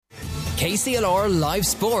KCLR Live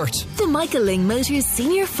Sport. The Michael Lyng Motors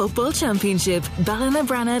Senior Football Championship.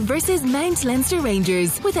 Ballinabrana versus Mount Leinster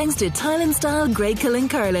Rangers. With thanks to Tile and Style Grey Cullen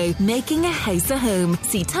Carlow. Making a house a home.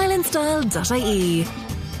 See tileandstyle.ie.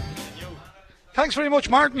 Thanks very much,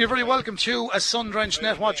 Martin. You're very welcome to a sun-drenched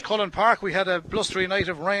Netwatch Cullen Park. We had a blustery night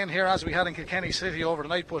of rain here as we had in Kilkenny City over the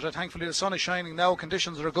night, but thankfully the sun is shining now,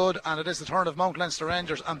 conditions are good, and it is the turn of Mount Leinster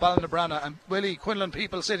Rangers and Ballinabrana. And Willie Quinlan,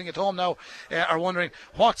 people sitting at home now are wondering,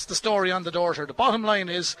 what's the story on the door here? The bottom line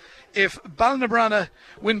is, if Ballinabrana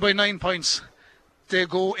win by 9 points, they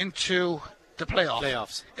go into the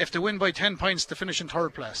playoffs. If they win by 10 points, they finish in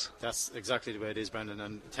third place. That's exactly the way it is, Brendan.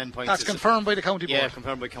 And 10 points. That's confirmed by the county board. Yeah,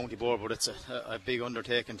 confirmed by county board, but it's a big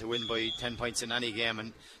undertaking to win by 10 points in any game,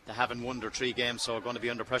 and they haven't won their 3 games, so they're going to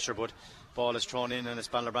be under pressure. But ball is thrown in, and it's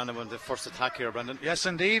Ballinabrana with the first attack here, Brendan. Yes,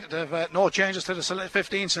 indeed. They've no changes to the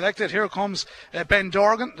 15 selected. Here comes Ben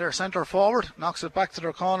Dorgan, their centre forward, knocks it back to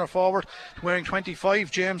their corner forward, wearing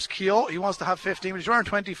 25. James Keogh, he wants to have 15, but he's wearing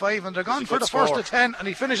 25, and they're gone for the first of 10, and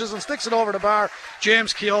he finishes and sticks it over the bar.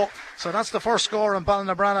 James Keogh. So that's the first score, and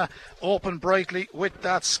Ballinabrana open brightly with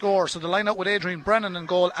that score. So the line-up with Adrian Brennan in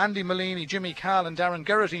goal, Andy Malini, Jimmy Cahill and Darren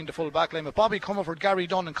Geraghty in the full back line, with Bobby Comerford, Gary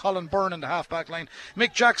Dunn and Colin Byrne in the half back line.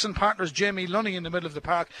 Mick Jackson partners Jamie Lunny in the middle of the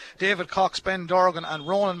park, David Cox, Ben Dorgan and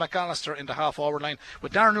Ronan McAllister in the half forward line,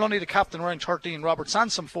 with Darren Lunny the captain wearing 13, Robert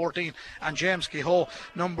Sansom 14 and James Kehoe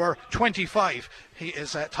number 25. He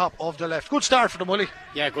is top of the left. Good start for them, Willie.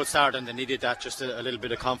 Yeah, good start, and they needed that, just a little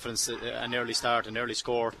bit of confidence. An early start, an early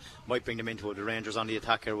score might bring them into it. The Rangers on the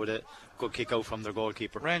attack here with a good kick out from their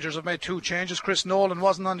goalkeeper. Rangers have made 2 changes. Chris Nolan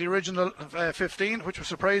wasn't on the original 15, which was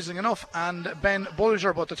surprising enough, and Ben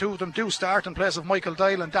Bulger, but the two of them do start in place of Michael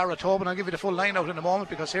Dial and Dara Tobin. I'll give you the full line out in a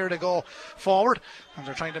moment, because here they go forward and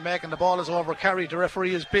they're trying to make, and the ball is over carried. The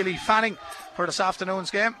referee is Billy Fanning for this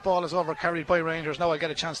afternoon's game. Ball is over carried by Rangers. Now I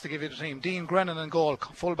get a chance to give you the team. Dean Grennan in goal,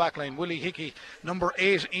 full back line, Willie Hickey, number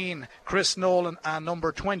 18 Chris Nolan, and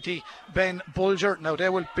number 20 Ben Bulger. Now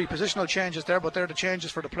there will be positional changes there, but they're the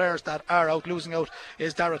changes for the players that are out. Losing out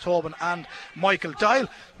is Dara Tobin and Michael Dial.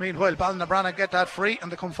 Meanwhile, Ballinabrana get that free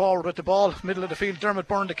and they come forward with the ball. Middle of the field, Dermot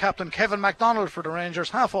Byrne the captain, Kevin MacDonald for the Rangers.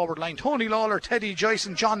 Half forward line, Tony Lawler, Teddy Joyce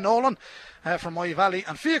and John Nolan from Moy Valley,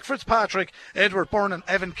 and Fiach Fitzpatrick, Edward Byrne and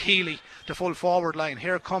Evan Keeley, the full forward line.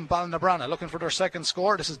 Here come Ballinabrana looking for their second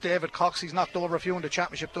score. This is David Cox. He's knocked over a few in the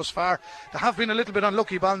championship thus far. They have been a little bit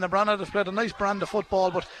unlucky, Ballinabrana. They've played a nice brand of football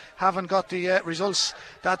but haven't got the results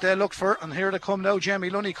that they look for. And here they come now. Jamie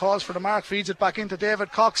Lunny calls for the mark, feeds it back into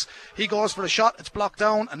David Cox. He goes for the shot, it's blocked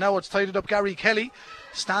down, and now it's tidied up. Gary Kelly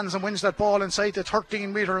stands and wins that ball inside the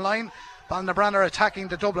 13-metre line. Ballinabrana are attacking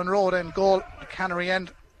the Dublin Road end goal, the Canary end,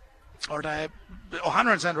 or the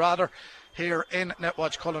O'Hanlon's end rather, here in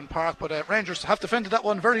Netwatch Cullen Park. But Rangers have defended that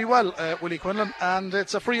one very well, Willie Quinlan, and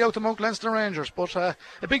it's a free out to Mount Leinster Rangers. But a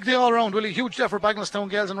big day all round, Willie. Huge effort, Bagenalstown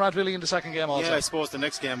Gales and Rathvilly in the second game also. Yeah, I suppose the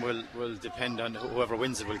next game will depend on whoever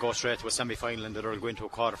wins it will go straight to a semi-final, and they'll go into a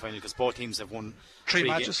quarter-final, because both teams have won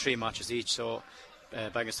three matches each. So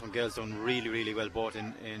Bagenalstown Gales done really, really well both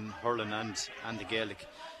in hurling and the Gaelic.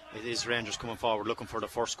 It is Rangers coming forward looking for the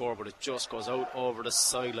first score, but it just goes out over the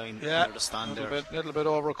sideline near the stand there. A little bit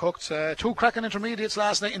overcooked. 2 cracking intermediates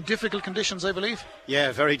last night in difficult conditions, I believe.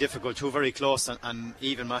 Yeah, very difficult. 2 very close and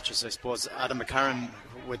even matches, I suppose. Adam McCarron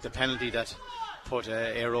with the penalty that put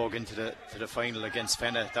Aerogue into the final against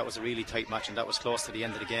Fenna. That was a really tight match, and that was close to the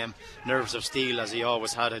end of the game. Nerves of steel, as he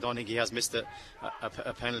always had. I don't think he has missed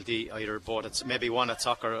a penalty either, but it's maybe one at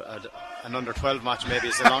soccer, an under-12 match maybe,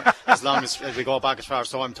 as long as we go back as far,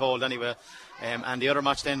 so I'm told anyway. And the other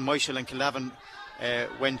match then, Moyshell and Kinlavan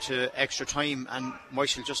went to extra time, and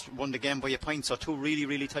Moyshell just won the game by a point. So 2 really,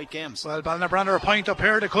 really tight games. Well, Ballinabrana are a point up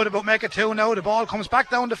here. They could about make it 2 now. The ball comes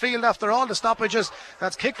back down the field after all the stoppages.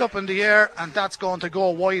 That's kicked up in the air, and that's going to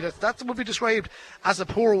go wide. That would be described as a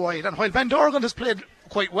poor wide. And while Ben Dorgan has played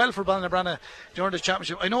quite well for Ballinabrana during this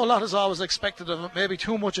championship, I know a lot is always expected of him, maybe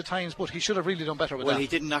too much at times, but he should have really done better with that. Well, he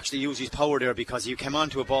didn't actually use his power there, because he came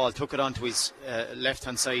onto a ball, took it onto his left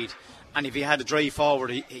hand side, and if he had a drive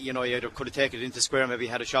forward, he either could have taken it into square, maybe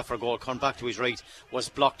he had a shot for a goal, come back to his right, was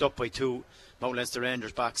blocked up by 2 Mount Leinster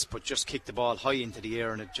Rangers backs, but just kicked the ball high into the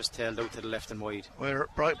air, and it just tailed out to the left and wide. We're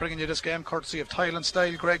bringing you this game courtesy of Tile and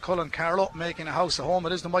Style, Grey Cullen Carlow, making a house at home.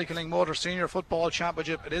 It is the Michael Lyng Motors Senior Football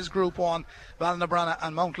Championship. It is Group 1, Ballinabrana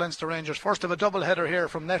and Mount Leinster Rangers. First of a double header here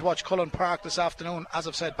from Netwatch Cullen Park this afternoon. As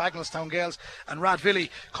I've said, Bagenalstown Gales and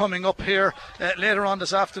Rathvilly coming up here later on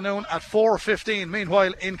this afternoon at 4:15.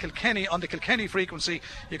 Meanwhile, in Kilkenny, on the Kilkenny frequency,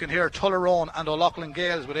 you can hear Tullaroan and O'Loughlin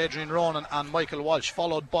Gales with Adrian Ronan and Michael Walsh,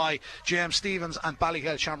 followed by James Steele Stevens and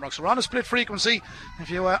Ballyhale Shamrocks. We're on a split frequency. If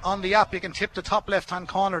you on the app, you can tip the top left hand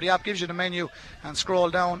corner. The app gives you the menu and scroll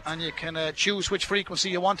down, and you can choose which frequency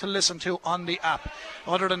you want to listen to on the app.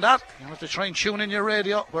 Other than that, you have to try and tune in your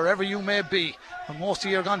radio wherever you may be. And most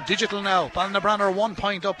of you are gone digital now. Ballinabranna are 1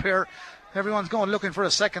 point up here. Everyone's going looking for a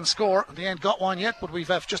second score. They ain't got one yet, but we've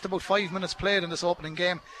just about 5 minutes played in this opening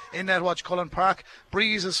game in Netwatch Cullen Park.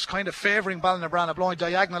 Breeze is kind of favouring Ballinabranna, blowing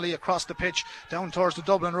diagonally across the pitch down towards the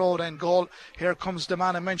Dublin Road end goal. Here comes the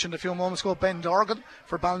man I mentioned a few moments ago, Ben Dorgan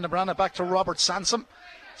for Ballinabranna, back to Robert Sansom.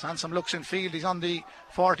 Sansom looks in field, he's on the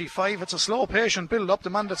 45. It's a slow, patient build up. The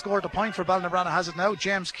man that scored the point for Ballinabranna has it now,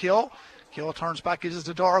 James Keogh. Keogh turns back, gives it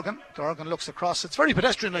to Dorgan. Dorgan looks across. It's very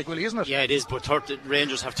pedestrian-like, Willie, isn't it? Yeah, it is, but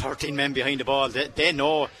Rangers have 13 men behind the ball. They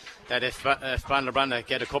know that if Ballinabranna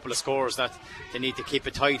get a couple of scores, that they need to keep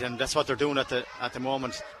it tight, and that's what they're doing at the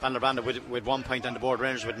moment. Ballinabranna with 1 point on the board,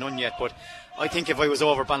 Rangers with none yet. But I think if I was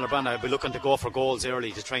over Ballinabranna, I'd be looking to go for goals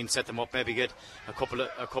early to try and set them up, maybe get a couple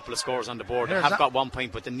of scores on the board. They have got 1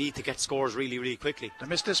 point, but they need to get scores really, really quickly. They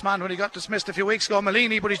missed this man when he got dismissed a few weeks ago,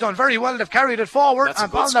 Malini, but he's done very well. They've carried it forward,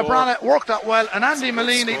 and Ballinabranna worked that well, and Andy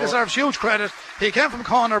Malini deserves huge credit. He came from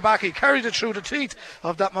corner back, he carried it through the teeth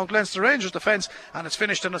of that Mount Leinster Rangers defence, and it's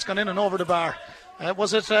finished, and it's gone in and over the bar.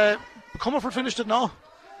 Was it Comerford finished it? No,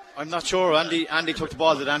 I'm not sure. Andy took the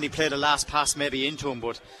ball. Did Andy play the last pass maybe into him?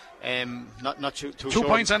 But not too sure. 2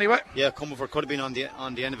 points anyway. Yeah, Comerford could have been on the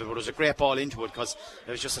end of it, but it was a great ball into it because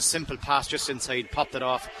it was just a simple pass just inside, popped it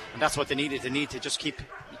off, and that's what they needed. They need to just keep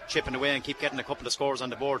chipping away and keep getting a couple of scores on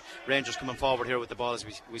the board. Rangers coming forward here with the ball as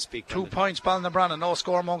we speak. 2 points, Ballinabranna, no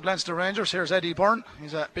score Mount Leinster Rangers. Here's Eddie Byrne.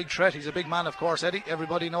 He's a big threat. He's a big man, of course, Eddie.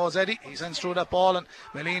 Everybody knows Eddie. He sends through that ball, and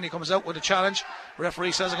Malini comes out with a challenge.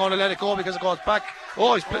 Referee says I'm going to let it go because it goes back.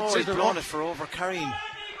 He's blown it for over carrying.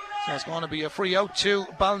 So it's going to be a free out to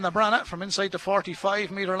Ballinabranna from inside the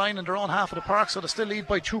 45 metre line in their own half of the park, so they still lead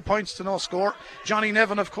by 2 points to no score. Johnny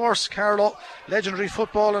Nevin, of course, Carlow, legendary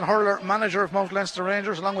football and hurler, manager of Mount Leinster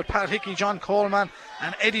Rangers, along with Pat Hickey, John Coleman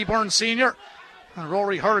and Eddie Byrne Senior, and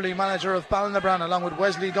Rory Hurley, manager of Ballinabranna, along with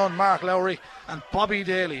Wesley Dunn, Mark Lowry and Bobby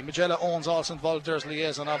Daly. Magella Owens also involved there as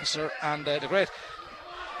liaison officer, and the great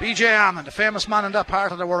BJ Ammon, the famous man in that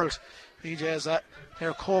part of the world. BJ is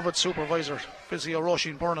their COVID supervisor. Physio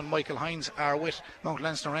Roisin Byrne and Michael Hines are with Mount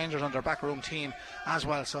Leinster Rangers and their backroom team as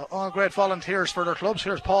well. So all great volunteers for their clubs.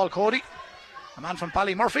 Here's Paul Cody, a man from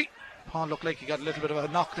Ballymurphy. Paul looked like he got a little bit of a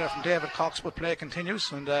knock there from David Cox, but play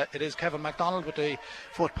continues, and it is Kevin MacDonald with the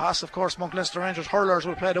foot pass. Of course, Mount Leinster Rangers hurlers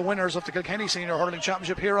will play the winners of the Kilkenny Senior Hurling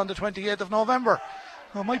Championship here on the 28th of November.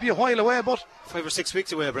 Well, it might be a while away, but 5 or 6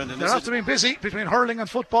 weeks away, Brendan. They're after being busy between hurling and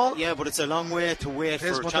football. Yeah, but it's a long way to wait for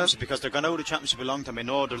a championship because they're going out of the championship a long time. I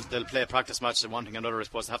know they'll play practice matches and one thing or another. I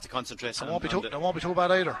suppose they have to concentrate. They won't be too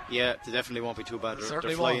bad either. Yeah, they definitely won't be too bad. They're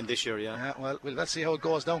flying this year. Yeah. Well, let's see how it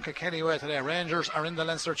goes down Kilkenny way today. Rangers are in the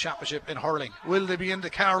Leinster Championship in hurling. Will they be in the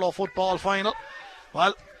Carlow football final?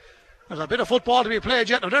 Well, there's a bit of football to be played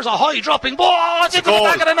yet. Now there's a high dropping ball. It's into the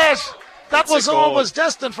back of the net. That was always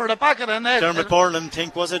destined for the back of the net. Dermot Burnham,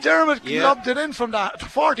 was it? Dermot lobbed it in from that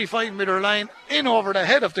 45 metre line, in over the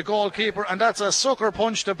head of the goalkeeper, and that's a sucker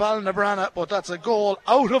punch to Ballinabranna, but that's a goal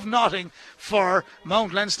out of nothing for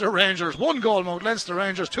Mount Leinster Rangers. 1 goal Mount Leinster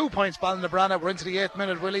Rangers, 2 points Ballinabranna. We're into the 8th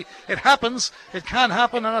minute, Willie. It happens, it can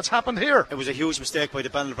happen, and it's happened here. It was a huge mistake by the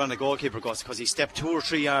Ballinabranna goalkeeper, Gus, because he stepped 2 or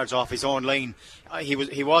 3 yards off his own line.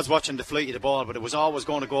 He was watching the flight of the ball, but it was always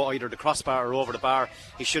going to go either the crossbar or over the bar.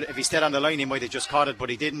 If he stayed on the line, he might have just caught it, but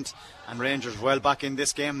he didn't. And Rangers well back in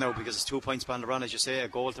this game now because it's 2 points Ballinabranna, as you say, a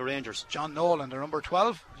goal to Rangers. John Nolan, the number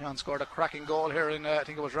 12. John scored a cracking goal here in I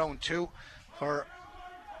think it was round 2 for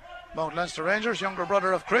Mount Leinster Rangers, younger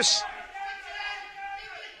brother of Chris.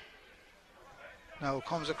 Now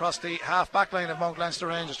comes across the half back line of Mount Leinster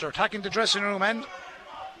Rangers. They're attacking the dressing room end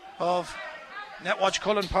of Netwatch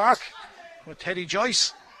Cullen Park with Teddy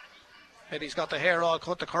Joyce. Eddie's got the hair all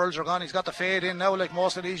cut, the curls are gone, he's got the fade in now like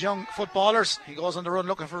most of these young footballers. He goes on the run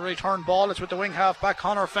looking for a return ball. It's with the wing half back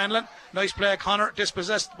Conor Fenlon. Nice play, Conor,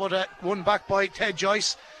 dispossessed but won back by Ted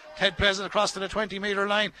Joyce. Ted plays it across to the 20 metre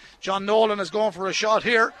line. John Nolan is going for a shot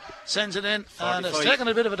here, sends it in, 45. And it's taken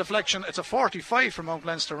a bit of a deflection. It's a 45 for Mount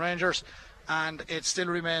Leinster Rangers, and it still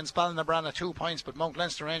remains Ballinabranna 2 points, but Mount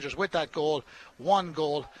Leinster Rangers with that goal, 1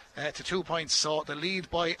 goal to 2 points, so the lead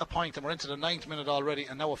by a point, and we're into the 9th minute already,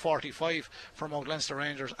 and now a 45 for Mount Leinster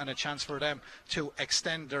Rangers, and a chance for them to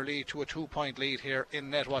extend their lead to a 2 point lead here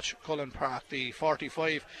in Netwatch Cullen Park. The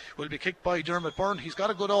 45 will be kicked by Dermot Byrne. He's got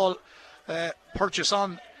a good all purchase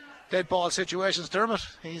on dead ball situations, Dermot.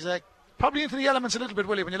 He's probably into the elements a little bit,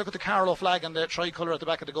 Willie, when you look at the Carlow flag and the tricolour at the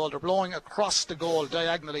back of the goal. They're blowing across the goal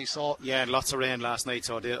diagonally. So yeah, and lots of rain last night,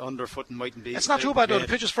 so the underfooting mightn't be. It's not too bad though. The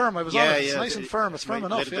pitch is firm. I was on it. It's nice and firm. It's firm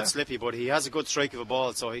enough. A little bit slippy, but he has a good strike of a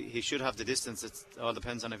ball, so he should have the distance. It all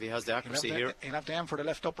depends on if he has the accuracy here. He'll have to aim for the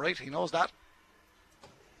left upright. He knows that.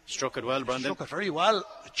 Struck it well, Brendan. Struck it very well.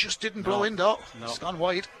 It just didn't blow in though. No. It's gone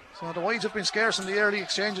wide. So the wides have been scarce in the early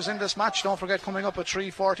exchanges in this match. Don't forget, coming up at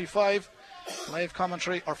 3:45, live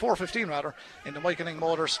commentary, or 4:15 rather, in the Michael Ing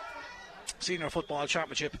Motors Senior Football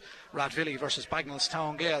Championship, Rathvilly versus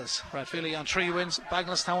Bagnallstown Gales. Rathvilly on 3 wins,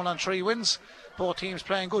 Bagnallstown on 3 wins. Both teams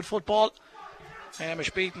playing good football.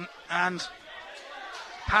 Hamish Beaton and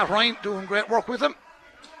Pat Ryan doing great work with them.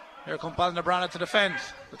 Here come Ballinabranna to defend.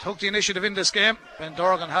 They took the initiative in this game. Ben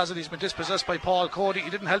Dorgan has it. He's been dispossessed by Paul Cody.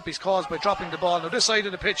 He didn't help his cause by dropping the ball. Now this side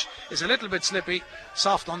of the pitch is a little bit slippy,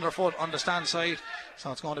 soft underfoot on the stand side,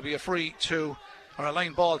 so it's going to be a free to, or a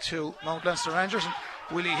line ball to Mount Leinster Rangers. And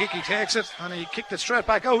Willie Hickey takes it and he kicked it straight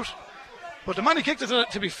back out. But the man he kicked it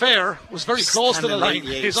to be fair, was very close to the line.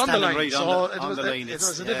 He's on the line. Right so it was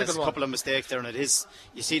a difficult one. A couple of mistakes there, and it is.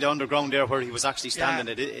 You see the underground there where he was actually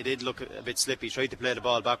standing. Yeah. It did look a bit slippy. He tried to play the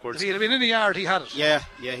ball backwards. If he had been in the yard, he had it. Yeah,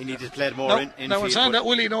 he needed to play it more in now, field. in saying that,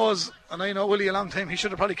 Willie knows, and I know Willie a long time, he should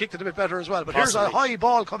have probably kicked it a bit better as well. But Here's a high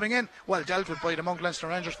ball coming in, well dealt with by the Mount Leinster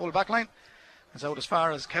Rangers full back line. It's out as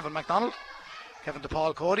far as Kevin MacDonald. Kevin to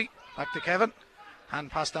Paul Cody. Back to Kevin. Hand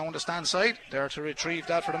pass down the stand side. There to retrieve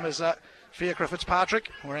that for them is Fiacre Fitzpatrick,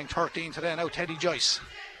 wearing 13 today now, Teddy Joyce.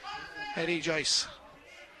 Teddy Joyce,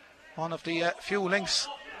 one of the few links,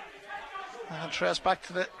 and trace back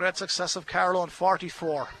to the great success of Carlow in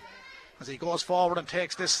 44 as he goes forward and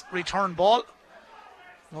takes this return ball.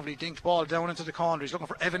 Lovely dinked ball down into the corner. He's looking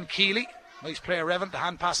for Evan Keeley. Nice player, Evan. The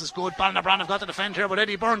hand pass is good. Ballinabranna have got to defend here, but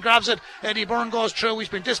Eddie Byrne grabs it. Eddie Byrne goes through. He's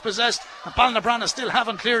been dispossessed, and Ballinabranna still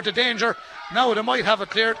haven't cleared the danger. Now they might have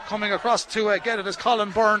it cleared. Coming across to get it is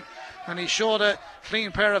Colin Byrne, and he showed a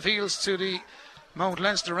clean pair of heels to the Mount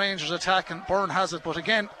Leinster Rangers attack, and Byrne has it. But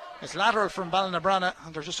again, it's lateral from Ballinabranna,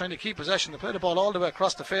 and they're just trying to keep possession. They play the ball all the way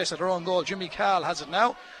across the face of their own goal. Jimmy Cahill has it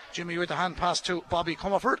now. Jimmy with the hand pass to Bobby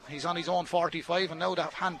Comerford. He's on his own 45, and now the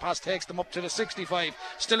hand pass takes them up to the 65.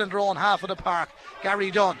 Still in their own half of the park.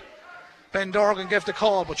 Gary Dunn. Ben Dorgan gave the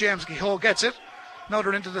call, but James Kehoe gets it. Now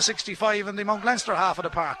they're into the 65 in the Mount Leinster half of the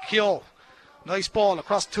park. Kehoe. Nice ball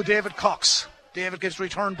across to David Cox. David gives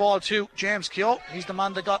return ball to James Kehoe. He's the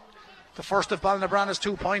man that got the first of Ballinabranna's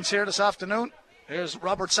 2 points here this afternoon. Here's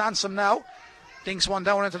Robert Sansom now. Dinks one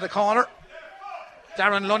down into the corner.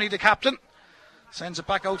 Darren Lunny, the captain, sends it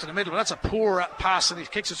back out to the middle. That's a poor pass, and he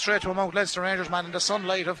kicks it straight to a Mount Leinster Rangers man in the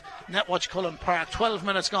sunlight of Netwatch Cullen Park. 12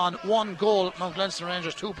 minutes gone, 1 goal Mount Leinster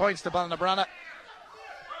Rangers, 2 points to Ballinabranna.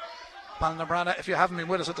 Ballinabranna, if you haven't been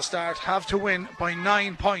with us at the start, have to win by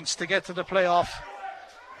 9 points to get to the playoff,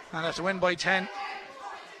 and have to win by 10.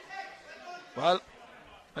 Well,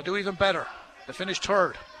 they do even better. They finish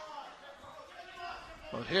third.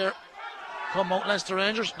 But here come Mount Leinster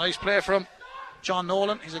Rangers. Nice play from John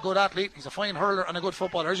Nolan. He's a good athlete. He's a fine hurler and a good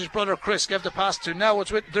footballer. Here's his brother Chris. Gave the pass to, now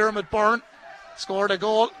it's with Dermot Byrne. Scored a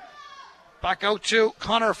goal. Back out to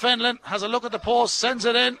Conor Fenlon. Has a look at the post. Sends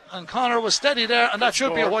it in. And Conor was steady there. And that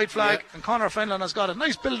should be a white flag. Yeah. And Conor Fenlon has got a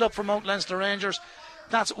nice build up for Mount Leinster Rangers.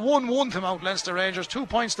 That's 1-1 to Mount Leinster Rangers. 2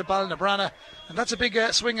 points to Ballinabranna. And that's a big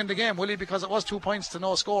swing in the game, Willie, because it was 2 points to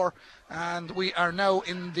no score. And we are now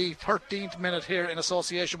in the 13th minute here in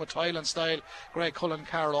association with Thailand Style. Greg Cullen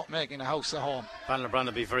Carlow making a house at home. Ballinabranna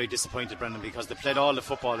will be very disappointed, Brendan, because they played all the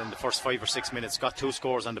football in the first 5 or 6 minutes, got 2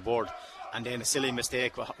 scores on the board, and then a silly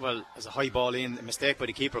mistake, well, as a high ball in, a mistake by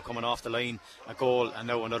the keeper coming off the line, a goal, and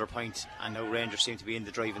now another point, and now Rangers seem to be in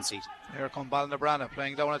the driving seat. Here come Ballinabranna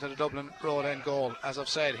playing down into the Dublin Road end goal. As I've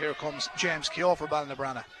said, here comes James Kehoe for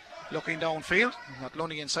Ballinabranna. Looking downfield, got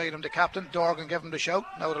Lunny inside him, the captain. Dorgan gave him the shout.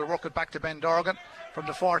 Now they'll work it back to Ben Dorgan from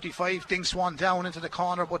the 45. Dinks one down into the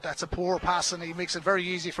corner, but that's a poor pass, and he makes it very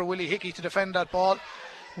easy for Willie Hickey to defend that ball.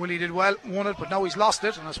 Willie did well, won it, but now he's lost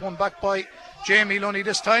it, and it's won back by Jamie Lunny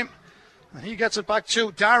this time. And he gets it back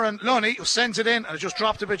to Darren Lunny, who sends it in, and it just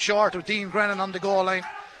dropped a bit short of Dean Grennan on the goal line.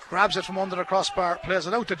 Grabs it from under the crossbar, plays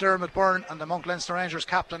it out to Dermot Byrne, and the Mount Leinster Rangers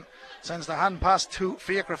captain sends the hand pass to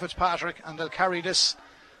Fiacre Fitzpatrick, and they'll carry this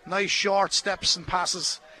nice short steps and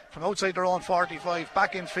passes from outside their own 45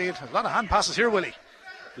 back in field. A lot of hand passes here, Willie.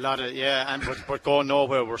 A lot of, yeah, and but going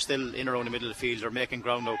nowhere. We're still in around the middle of the field. They're making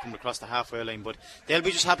ground now coming across the halfway line, but they'll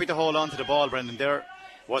be just happy to hold on to the ball, Brendan.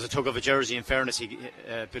 was a tug of a jersey. In fairness,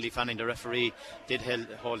 Billy Fanning, the referee, did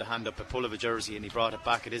hold a hand up, a pull of a jersey, and he brought it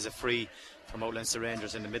back. It is a free from Mount Leinster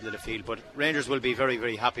Rangers in the middle of the field, but Rangers will be very,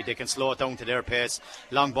 very happy. They can slow it down to their pace.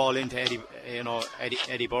 Long ball into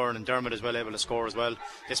Eddie Byrne, and Dermot as well able to score as well.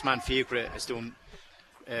 This man Fiacre is doing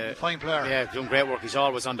fine player. Yeah, doing great work. He's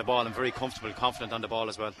always on the ball and very comfortable, confident on the ball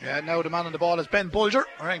as well. Yeah, now the man on the ball is Ben Bulger,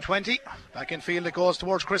 wearing 20. Back in field it goes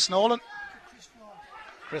towards Chris Nolan.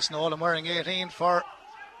 Chris Nolan wearing 18 for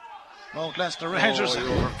Mount Leinster Rangers.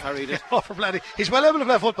 Carried it. He's well able to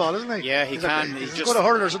play football, isn't he? Yeah, he can. He's just good at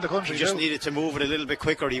hurlers in the country. He just needed to move it a little bit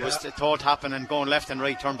quicker. He was toe tapping and going left and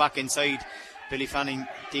right, turn back inside. Billy Fanning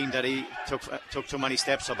deemed that he took too many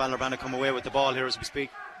steps, so Ballinabrana come away with the ball here as we speak.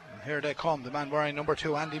 And here they come, the man wearing number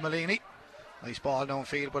 2, Andy Malini. Nice ball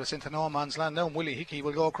downfield, but it's into no man's land now. Willie Hickey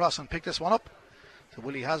will go across and pick this one up. So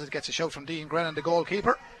Willie has it, gets a shout from Dean Grennan, the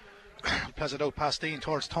goalkeeper. Plays it out past Dean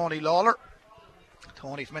towards Tony Lawler.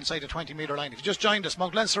 Tony from inside the 20-metre line. If you just joined us,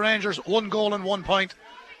 Mount Leinster Rangers 1 goal and 1 point.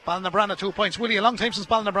 Ballinabrana 2 points. Willie, a long time since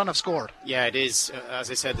Ballinabrana have scored. Yeah, it is. As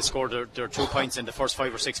I said, they scored their 2 points in the first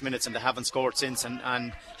 5 or 6 minutes, and they haven't scored since,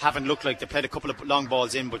 and haven't looked like they played a couple of long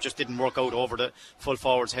balls in, but just didn't work out over the full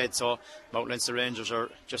forward's head. So Mount Leinster Rangers are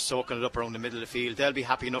just soaking it up around the middle of the field. They'll be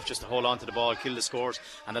happy enough just to hold on to the ball, kill the scores,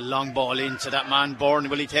 and a long ball into that man Bourne.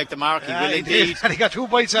 Will he take the mark? Yeah, he will indeed. And he got 2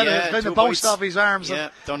 bites out of it. Kind of bounced off his arms. Yeah,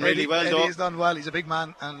 done really well though. He's done well. He's a big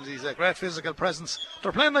man and he's a great physical presence.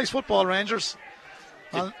 They're playing nice football, Rangers.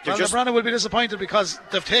 Ballinabrana will be disappointed because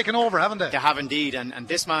they've taken over, haven't they? They have indeed, and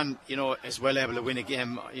this man, is well able to win a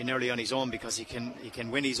game nearly on his own because he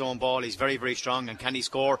can win his own ball. He's very, very strong, and can he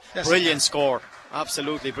score? Yes. Brilliant score,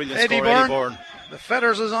 absolutely brilliant Eddie score. Byrne. Eddie Byrne. The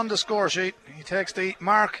Feathers is on the score sheet. He takes the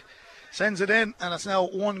mark, sends it in, and it's now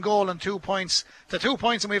 1 goal and 2 points. The 2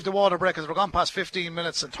 points, and we have the water break as we're gone past 15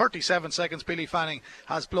 minutes and 37 seconds. Billy Fanning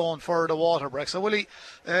has blown for the water break. So Willie,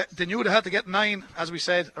 they knew they had to get 9, as we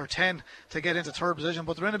said, or 10 to get into third position,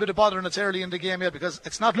 but they're in a bit of bother, and it's early in the game yet because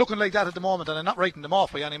it's not looking like that at the moment, and I'm not writing them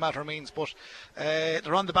off by any matter of means, but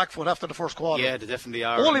they're on the back foot after the first quarter. Yeah, they definitely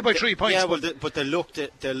are. Only by 3 points. Yeah, but they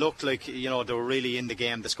looked like they were really in the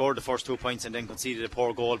game. They scored the first 2 points and then conceded a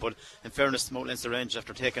poor goal. But in fairness to Mount Leinster Rangers,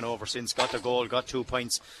 after taking over since, got the goal, got 2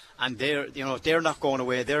 points, and they're not going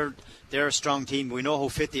away. They're a strong team. We know how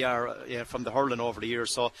fit they are from the hurling over the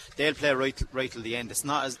years, so they'll play right till the end. It's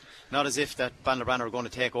not as if that Ballinabrana are going to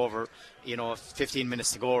take over 15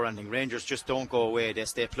 minutes to go or anything. Rangers just don't go away. They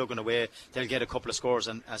stay plugging away. They'll get a couple of scores,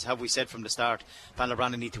 and as have we said from the start,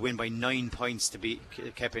 Ballinabrana need to win by 9 points to be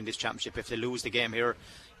kept in this championship. If they lose the game here,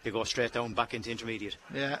 they go straight down back into intermediate.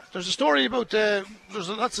 Yeah, there's a story about there's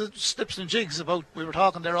lots of slips and jigs about. We were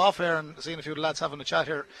talking there off air and seeing a few of the lads having a chat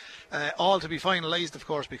here, all to be finalised, of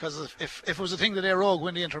course, because if it was a thing that Éire Óg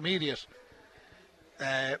win the intermediate,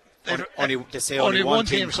 they say only one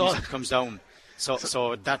team comes down.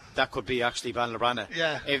 So that could be actually Ballinabrana.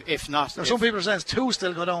 Yeah. If not, there's some people saying 2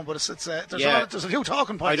 still go down, but there's a few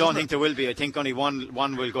talking points. I don't think there will be. I think only one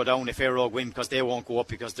will go down if Éire Óg win, because they won't go up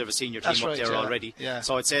because they have a senior team up there already. Yeah.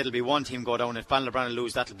 So I'd say it'll be one team go down. If Ballinabrana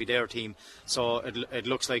lose, that'll be their team. So it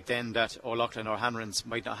looks like then that O'Loughlin or Hanrons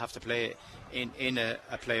might not have to play in a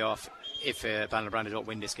playoff if Ballinabrana don't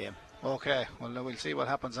win this game. Okay, well, we'll see what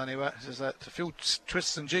happens anyway. There's a few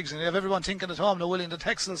twists and jigs, and you have everyone thinking at home, willing the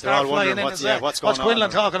texts will start flying in. What's Quinlan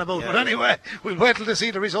talking about? Yeah. But anyway, we'll wait till to see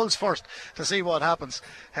the results first to see what happens.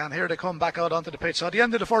 And here they come back out onto the pitch. So at the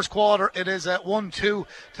end of the first quarter, it is 1-2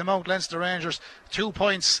 to Mount Leinster Rangers, 2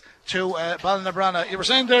 points to Ballinabrana. You were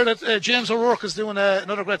saying there that James O'Rourke is doing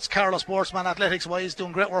another great Carlow sportsman athletics-wise,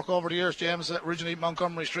 doing great work over the years. James, originally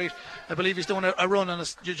Montgomery Street. I believe he's doing a run,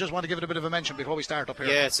 and you just want to give it a bit of a mention before we start up here.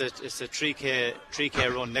 Yeah, it's a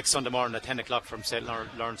 3K run next Sunday morning at 10 o'clock from St.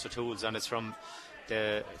 Lawrence O'Toole's, and it's for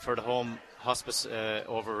the home hospice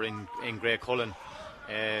over in Greycullen.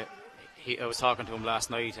 I was talking to him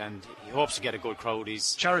last night, and he hopes to get a good crowd.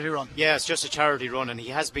 He's charity run. Yeah, it's just a charity run, and he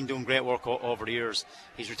has been doing great work over the years.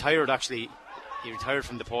 He's retired actually. He retired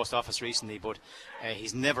from the post office recently, but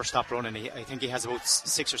he's never stopped running. I think he has about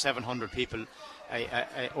 600 or 700 people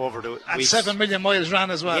over the and weeks. 7 million miles ran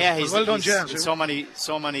as well. Yeah, well done, James. So many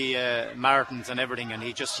marathons and everything, and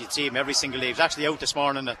you'd see him every single day. He was actually out this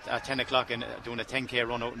morning at 10 o'clock and doing a 10k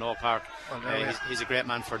run out in Oak Park. Well, he's a great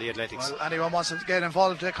man for the athletics. Well, anyone wants to get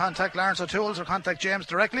involved, contact Lawrence O'Toole's or contact James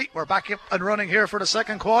directly. We're back up and running here for the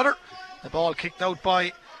second quarter. The ball kicked out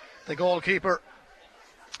by the goalkeeper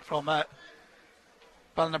from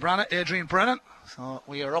Ballinabranna, Adrian Brennan. So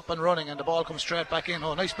we are up and running, and the ball comes straight back in.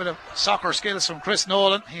 Oh, nice bit of soccer skills from Chris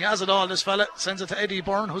Nolan. He has it all, this fella. Sends it to Eddie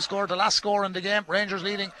Byrne, who scored the last score in the game. Rangers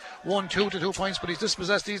leading 1-2 to 2 points, but he's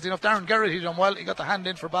dispossessed easily enough. Darren Garrett, he done well. He got the hand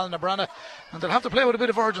in for Ballinabranna, and they'll have to play with a bit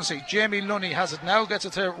of urgency. Jamie Lunny has it now, gets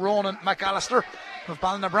it to Ronan McAllister of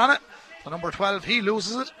Ballinabranna. The number 12, he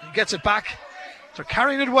loses it. He gets it back. They're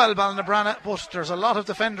carrying it well, Ballinabranna, but there's a lot of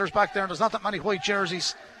defenders back there, and there's not that many white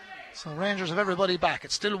jerseys. So Rangers have everybody back.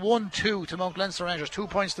 It's still 1-2 to Mount Leinster Rangers. 2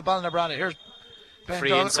 points to Ballinabranna. Here's Ben free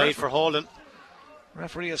Dolan, inside for Holden.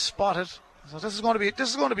 Referee has spotted. So this is going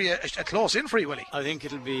to be a close in free, Willie. I think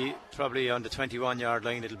it'll be probably on the 21-yard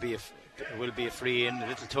line. It will be a free in. A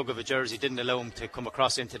little tug of a jersey didn't allow him to come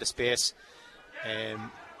across into the space. I'm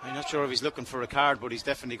not sure if he's looking for a card, but he's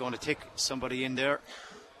definitely going to tick somebody in there.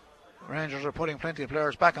 Rangers are putting plenty of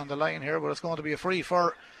players back on the line here, but it's going to be a free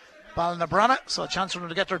for Ballinabranna, so a chance for them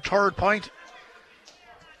to get their third point.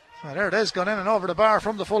 So there it is, gone in and over the bar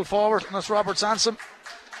from the full forward, and that's Robert Sansom.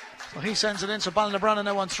 So he sends it in, so Ballinabranna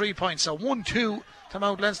now on 3 points. So 1-2 to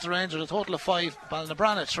Mount Leinster Rangers, a total of 5.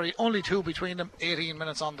 Ballinabranna 3, only 2 between them. 18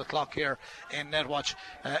 minutes on the clock here in Netwatch,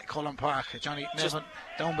 Cullen Park. Johnny Nevin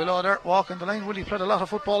down below there, walking the line. Willie played a lot of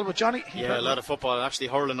football with Johnny. A lot of football. Actually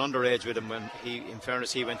hurling underage with him. When in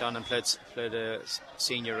fairness, he went on and played a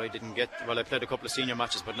senior. I played a couple of senior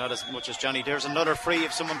matches, but not as much as Johnny. There's another free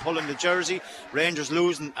of someone pulling the jersey. Rangers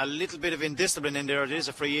losing a little bit of indiscipline in there. It is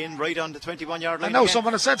a free in right on the 21-yard line. I know again.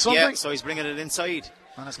 Someone has said something. Yeah, so he's bringing it inside.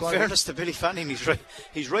 And in fairness to Billy Fanning,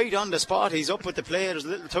 he's right on the spot. He's up with the play. There's a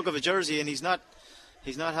little tug of a jersey, and he's not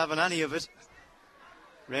having any of it.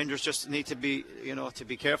 Rangers just need to be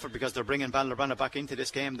careful, because they're bringing Ballinabranna back into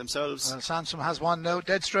this game themselves. Well, Sansom has one now,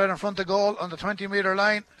 dead straight in front of goal on the 20-metre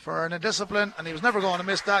line for an indiscipline, and he was never going to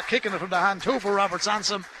miss that. Kicking it from the hand, 2 for Robert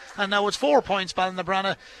Sansom, and now it's 4 points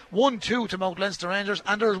Ballinabranna, 1-2 to Mount Leinster Rangers,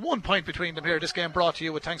 and there's 1 point between them here. This game brought to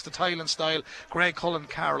you with thanks to Tile and Style, Greg Cullen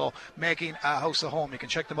Carlow, making a house a home. You can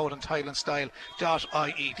check them out on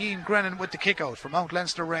tileandstyle.ie. Dean Grennan with the kick out for Mount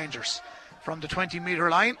Leinster Rangers from the 20-metre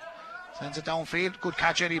line. Sends it downfield. Good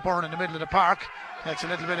catch, Eddie Byrne in the middle of the park. Takes a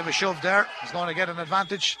little bit of a shove there. He's going to get an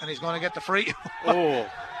advantage, and he's going to get the free.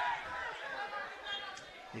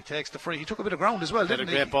 He takes the free. He took a bit of ground as well, didn't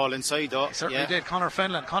he? A great ball inside, though. He certainly did. Conor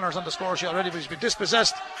Fenlon. Connor's on the score sheet already, but he's been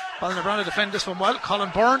dispossessed. Ballinabranna defend this one well.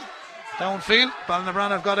 Colin Byrne downfield.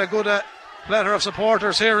 Ballinabranna have got a good plethora of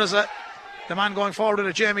supporters here. As the man going forward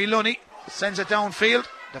is Jamie Lunny. Sends it downfield.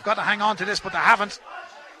 They've got to hang on to this, but they haven't.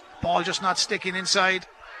 Ball just not sticking inside.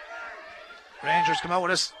 Rangers come out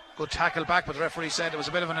with this. Good tackle back, but the referee said there was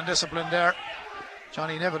a bit of an indiscipline there.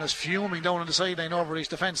 Johnny Nevin is fuming down on the sideline over his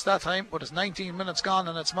defence that time, but it's 19 minutes gone,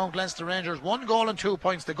 and it's Mount Leinster Rangers 1 goal and 2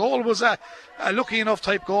 points. The goal was a lucky enough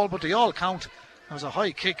type goal, but they all count. There was a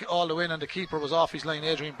high kick all the way in, and the keeper was off his line.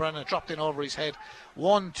 Adrian Brennan dropped in over his head.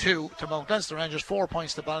 1-2 to Mount Leinster Rangers, 4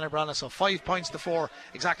 points to Ballinabranna, so 5 points to 4.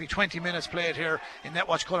 Exactly 20 minutes played here in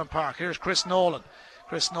Netwatch Cullen Park. Here's Chris Nolan.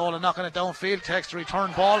 Chris Nolan knocking it downfield, takes the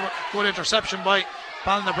return ball. Good interception by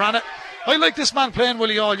Ballinabranna. I like this man playing,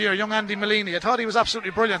 Willie, all year, young Andy Malini. I thought he was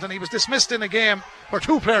absolutely brilliant, and he was dismissed in a game where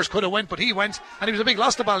 2 players could have went, but he went, and he was a big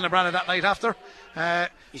loss to Ballinabranna that night after.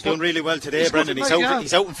 He's doing really well today, Brendan.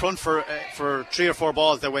 He's out in front for 3 or 4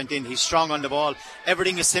 balls that went in. He's strong on the ball.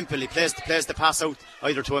 Everything is simple. He plays the pass out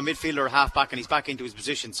either to a midfielder or a half back, and he's back into his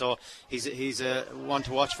position. So he's one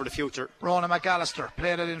to watch for the future. Ronan McAllister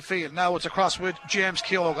played it in field. Now it's across with James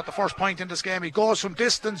Keogh. Got the first point in this game. He goes from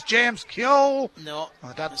distance. James Keogh. No,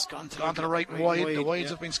 that's gone to the right and wide. The wides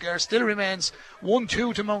have been scarce. Still remains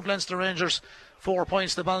 1-2 to Mount Leinster Rangers. 4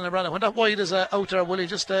 points to Ballinabranna. When that wide is out there, Willie,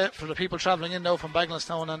 just for the people travelling in now from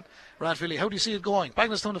Bagnallstown and Rathvilly, how do you see it going?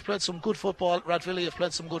 Bagnallstown have played some good football, Rathvilly have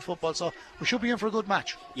played some good football, so we should be in for a good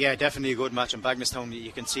match. Yeah, definitely a good match. And Bagnallstown,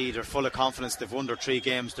 you can see they're full of confidence. They've won their 3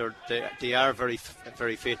 games. They are very,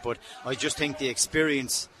 very fit. But I just think the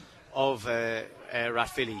experience of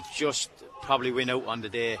Rathvilly just probably win out on the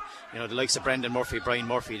day. You know, the likes of Brendan Murphy, Brian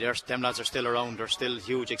Murphy, them lads are still around. They're still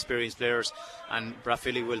huge experienced players, and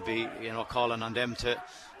Rathvilly will be, calling on them to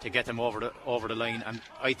get them over the line. And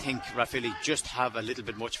I think Rathvilly just have a little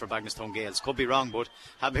bit much for Bagnallstown Gales. Could be wrong, but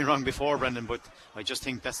have been wrong before, Brendan. But I just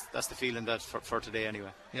think that's the feeling that for today anyway.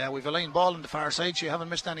 Yeah, we've a line ball on the far side. So you haven't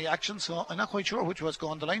missed any action, so I'm not quite sure which was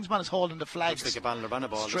going. The linesman is holding the flags. Looks like a Ballinabranna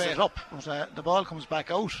ball straight up, but the ball comes back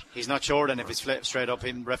out. He's not sure then if it's straight up.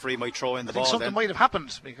 Him referee might throw in the ball. I think something might have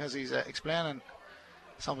happened because he's explaining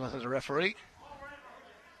something to the referee.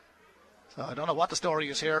 So I don't know what the story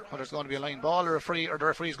is here, whether it's going to be a line ball or a free, or the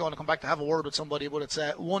referee is going to come back to have a word with somebody. But it's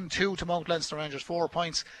 1-2 to Mount Leinster Rangers, 4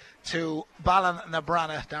 points to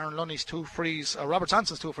Ballinabrana. Darren Lunny's 2 frees, Robert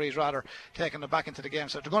Sanson's 2 frees rather, taking it back into the game.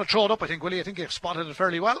 So they're going to throw it up, I think, Willie. I think you've spotted it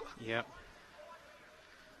fairly well. Yeah.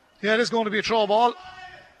 Yeah, it is going to be a throw ball.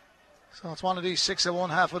 So it's one of these 6 of one,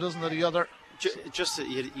 half a dozen of the other. Just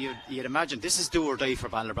you'd imagine this is do or die for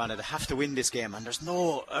Ballinabrana. They have to win this game, and there's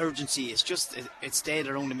no urgency. It's just it's dead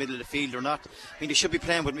around the middle of the field or not. I mean, they should be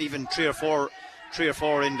playing with even three or four in the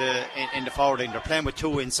forward line. They're playing with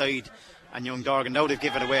 2 inside and young Dorgan. Now they've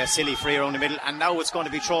given away a silly free around the middle, and now it's going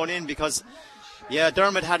to be thrown in because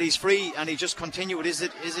Dermot had his free and he just continued. Is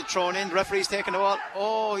it thrown in? The referee's taking the ball.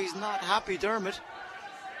 Oh, he's not happy, Dermot.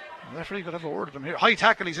 The referee could have a word with him here. High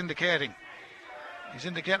tackle, he's indicating. He's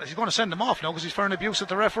going to send him off now because he's for an abuse at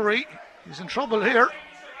the referee. He's in trouble here.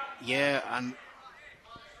 Yeah, and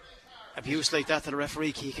abuse like that to the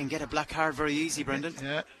referee, he can get a black card very easy, Brendan.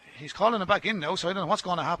 Yeah, he's calling it back in now, so I don't know what's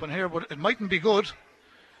going to happen here, but it mightn't be good.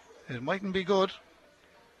 It mightn't be good.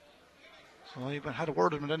 So he had a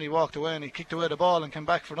word with him, and then he walked away and he kicked away the ball and came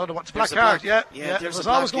back for another one. It's a black card, yeah. There's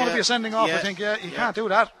always going to be a sending off, I think. Yeah, you can't do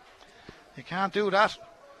that. You can't do that.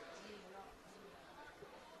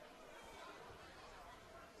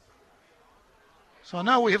 So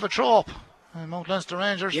now we have a throw up. Mount Leinster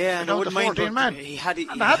Rangers. Yeah, and I wouldn't mind. Men. He had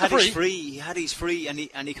his free, and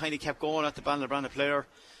he kind of kept going at the Ballinabrana player.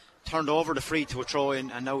 Turned over the free to a throw in,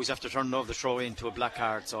 and now he's after turning over the throw in to a black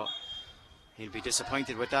card. So he'll be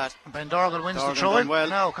disappointed with that. Ben Dorgan wins the throw in. Well.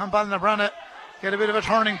 Now can Ballinabrana get a bit of a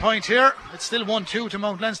turning point here. It's still 1-2 to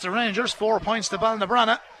Mount Leinster Rangers. 4 points to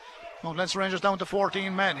Ballinabrana. Mount Leinster Rangers down to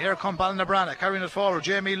 14 men. Here come Ballinabrana carrying it forward.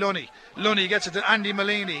 Jamie Lunny. Lunny gets it to Andy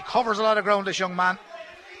Malini. Covers a lot of ground, this young man.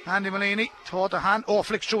 Andy Malini taught the hand.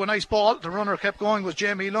 Flicks through a nice ball. The runner kept going was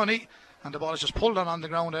Jamie Lunny. And the ball is just pulled on the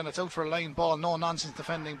ground and it's out for a line ball. No nonsense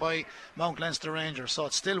defending by Mount Leinster Rangers. So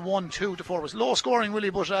it's still 1-2 to 4. It was low scoring, Willie,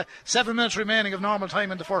 but 7 minutes remaining of normal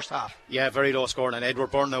time in the first half. Yeah, very low scoring. And Edward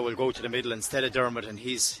Byrne now will go to the middle instead of Dermot, and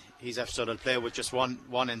he's after they'll play with just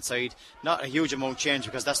one inside. Not a huge amount change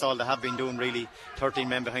because that's all they have been doing really. 13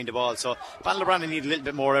 men behind the ball. So Ballinabrana need a little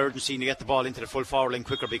bit more urgency to get the ball into the full forward line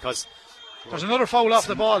quicker because there's another foul off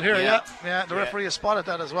the ball here. Yeah, the referee has spotted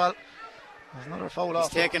that as well. There's another foul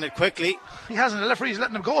off. He's taking it quickly. He hasn't. The referee's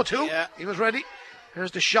letting him go too. Yeah. He was ready.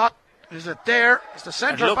 Here's the shot. Is it there? It's the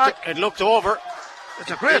centre back. It looked over.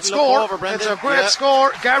 It's a great score. It's a great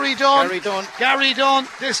score. Gary Dunn.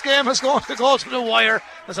 This game is going to go to the wire.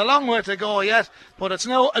 There's a long way to go yet, but it's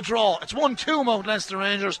now a draw. It's 1-2 Mount Leinster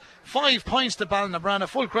Rangers. 5 points to Ballinabrana.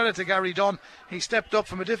 Full credit to Gary Dunn. He stepped up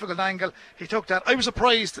from a difficult angle. He took that. I was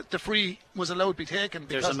surprised that the free was allowed to be taken.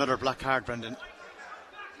 There's another black card, Brendan.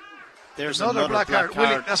 There's another black card.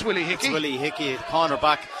 That's Willie Hickey. It's Willie Hickey, corner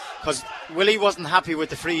back. Because Willie wasn't happy with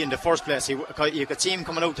the free in the first place. You could see him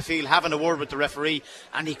coming out the field, having a word with the referee,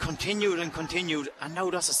 and he continued, and now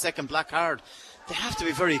that's a second black card. They have to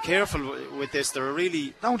be very careful with this. They're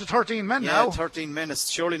really down to 13 men now. 13 men.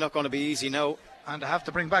 It's surely not going to be easy now. And they have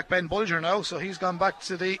to bring back Ben Bulger now, so he's gone back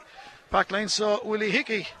to the back line. So Willie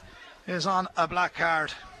Hickey is on a black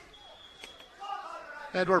card.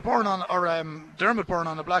 Dermot Byrne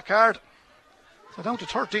on a black card. So down to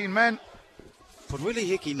 13 men. But Willie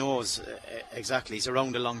Hickey knows exactly. He's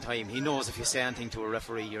around a long time. He knows if you say anything to a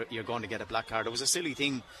referee, you're going to get a black card. It was a silly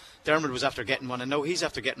thing. Dermot was after getting one, and now he's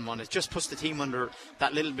after getting one. It just puts the team under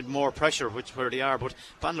that little bit more pressure, where they are. But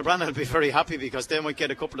Ballinabrana will be very happy because they might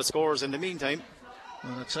get a couple of scores in the meantime.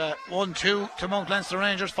 Well, it's 1-2 to Mount Leinster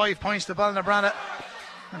Rangers, 5 points to Ballinabrana,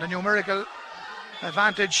 and the numerical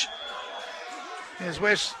advantage is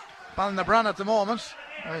with Ballinabrana at the moment.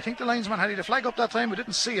 I think the linesman had the flag up that time, but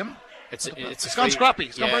didn't see him. It's gone scrappy.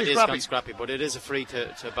 It's gone scrappy, but it is a free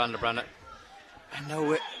to Ballinabrana. And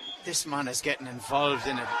now this man is getting involved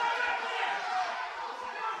in it.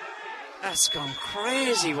 That's gone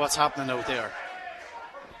crazy what's happening out there.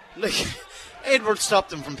 Look, Edward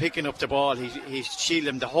stopped him from picking up the ball. He shielded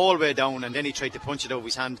him the whole way down, and then he tried to punch it over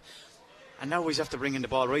his hand. And now he's after bringing the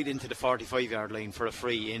ball right into the 45-yard line for a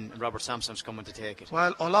free in. Robert Sampson's coming to take it.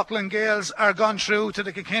 Well, O'Loughlin Gales are gone through to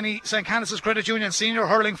the Kilkenny St. Canice's Credit Union Senior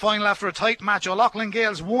Hurling Final after a tight match. O'Loughlin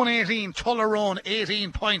Gales 118, Tullaroan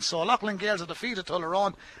 18 points. So O'Loughlin Gales have defeated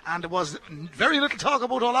Tullaroan, and there was very little talk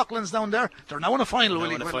about O'Loughlin's down there. They're now in a final,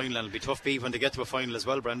 Willie. In a final, it'll be tough beat when they get to a final as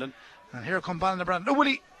well, Brendan. And here come Ballinabrana. Now,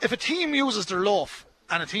 Willie, if a team uses their loaf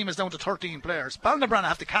and a team is down to 13 players, Ballinabrana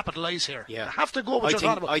have to capitalise here. Yeah. They have to go with your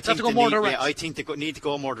thought. They have to go more direct. I think they need to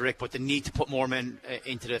go more direct, but they need to put more men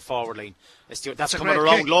into the forward line. That's coming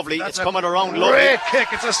around lovely. It's coming around lovely. Great kick.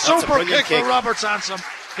 It's a super kick for Robert Sansom.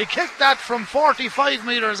 He kicked that from 45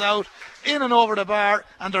 metres out. in and over the bar,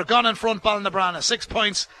 and they're gone in front. Ballinabranna 6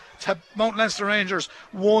 points to Mount Leinster Rangers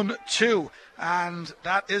 1-2, and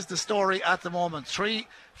that is the story at the moment. 3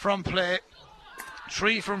 from play,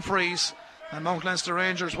 3 from frees, and Mount Leinster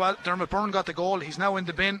Rangers, well, Dermot Byrne got the goal, he's now in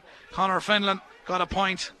the bin. Conor Fenlon got a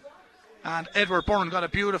point, and Edward Byrne got a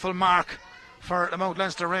beautiful mark for the Mount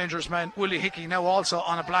Leinster Rangers men. Willie Hickey now also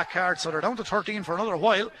on a black card, so they're down to 13 for another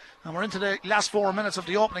while, and we're into the last 4 minutes of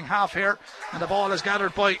the opening half here, and the ball is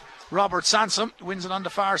gathered by Robert Sansom, wins it on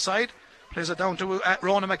the far side, plays it down to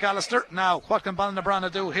Ronan McAllister. Now, what can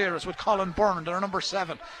Ballinabranna do here? It's with Colin Byrne, their number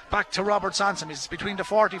 7. Back to Robert Sansom. He's between the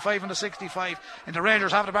 45 and the 65. And the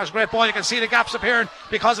Rangers have the pass. Great ball. You can see the gaps appearing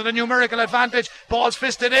because of the numerical advantage. Ball's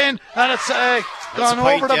fisted in, and it's gone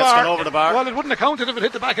over the bar. Gone over the bar. Well, it wouldn't have counted if it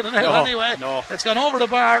hit the back of the net anyway. No. It's gone over the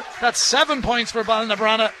bar. That's 7 points for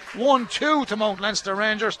Ballinabranna. 1-2 to Mount Leinster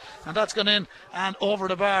Rangers, and that's gone in and over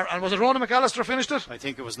the bar. And was it Ronan McAllister finished it? I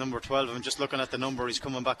think it was number 12. I'm just looking at the number. He's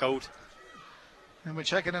coming back out. And we'll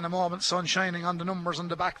check it in a moment. Sun shining on the numbers on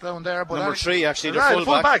the back down there. But number 3, actually, the full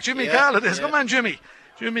full back. Jimmy Cahill it is. Yeah. Come on, Jimmy.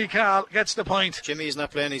 Jimmy Cahill gets the point. Jimmy's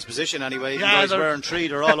not playing his position anyway. Yeah, He's wearing 3.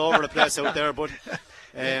 They're all over the place out there. But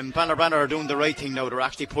Ballinabranna are doing the right thing now. They're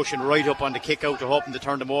actually pushing right up on the kick out. They're hoping to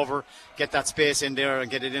turn them over, get that space in there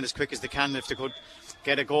and get it in as quick as they can. If they could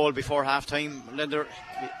get a goal before half time, then they're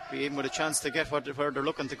be in with a chance to get where they're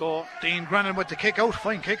looking to go. Dean Grennan with the kick out.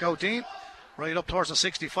 Fine kick out, Dean. Right up towards the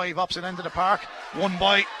 65, opposite end of the park. Won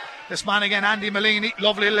by this man again, Andy Malini.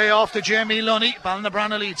 Lovely layoff to Jamie Lunny.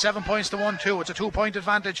 Ballinabranna lead 7 points to 1-2. It's a 2-point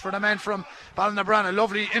advantage for the men from Ballinabranna.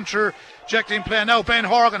 Lovely interjecting play now. Ben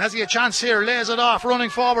Horgan, has he a chance here? Lays it off, running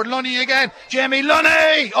forward. Lunny again. Jamie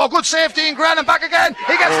Lunny. Oh, good save. Dean Grennan back again.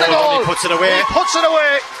 He gets the goal. He puts it away.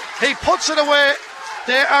 He puts it away.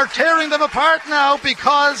 They are tearing them apart now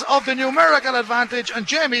because of the numerical advantage, and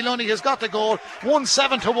Jamie Lunny has got the goal.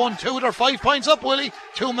 1-7 to 1-2. They're 5 points up, Willie.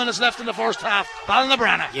 2 minutes left in the first half.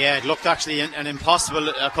 Ballinabranna. Yeah, it looked actually an impossible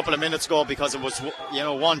a couple of minutes ago because it was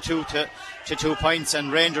 1-2 to 2 points,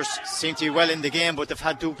 and Rangers seem to be well in the game, but they've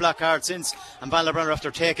had 2 black cards since, and Ballinabranna, after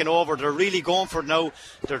taking over, they're really going for it now.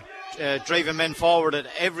 They're driving men forward at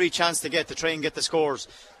every chance they get to try and get the scores.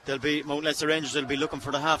 Mount Leinster Rangers will be looking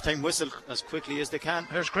for the half-time whistle as quickly as they can.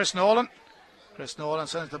 Here's Chris Nolan. Chris Nolan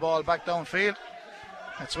sends the ball back downfield.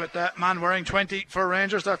 That's with that man wearing 20 for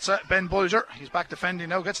Rangers. That's Ben Bulger. He's back defending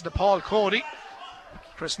now. Gets it to Paul Cody.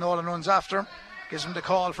 Chris Nolan runs after him. Gives him the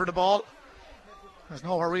call for the ball. There's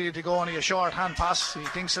nowhere really to go. Only a short hand pass. He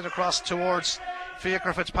dinks it across towards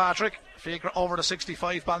Fiacre Fitzpatrick. Fiacre over the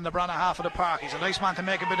 65, Ballinabranna half of the park. He's a nice man to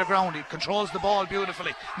make a bit of ground. He controls the ball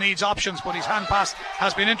beautifully. Needs options, but his hand pass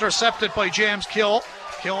has been intercepted by James Keogh.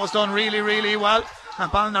 Keogh has done really, really well.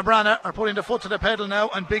 And Ballinabranna are putting the foot to the pedal now.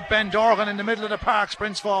 And Big Ben Dorgan in the middle of the park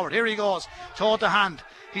sprints forward. Here he goes, toe to hand.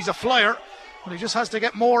 He's a flyer, but he just has to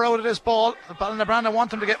get more out of this ball. Ballinabranna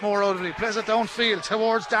want him to get more out of it. He plays it downfield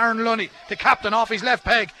towards Darren Lunny, the captain, off his left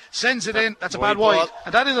peg, sends it in. That's a bad wide.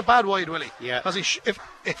 And that is a bad wide, Willie. Yeah. Because if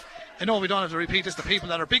I know we don't have to repeat this to people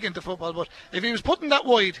that are big into football, but if he was putting that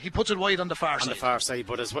wide, he puts it wide on the far side. On the far side,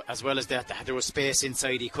 but as well as that, there was space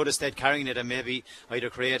inside. He could have stayed carrying it and maybe either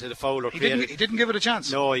created a foul or he didn't give it a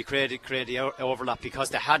chance. No, he created the overlap because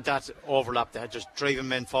they had that overlap. They had just driving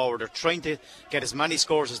men forward. They're trying to get as many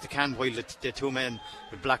scores as they can while the 2 men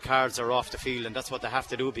with black cards are off the field, and that's what they have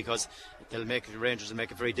to do because the Rangers will make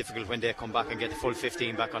it very difficult when they come back and get the full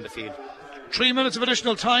 15 back on the field. 3 minutes of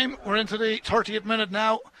additional time. We're into the 30th minute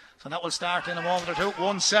now. So that will start in a moment or two.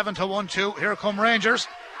 1-7 to 1-2. Here come Rangers.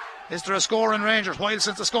 Is there a score in Rangers? While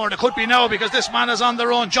since the score, there could be now because this man is on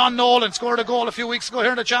their own. John Nolan scored a goal a few weeks ago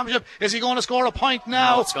here in the Championship. Is he going to score a point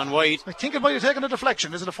now? No, it's gone wide. I think it might have taken a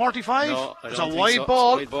deflection. Is it a 45? No, it's a wide so.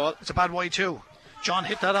 ball. It's a wide ball. It's a bad wide too. John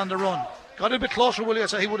hit that on the run. Got a bit closer, Willie.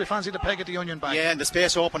 So he would have fancied a peg at the Union back. Yeah, and the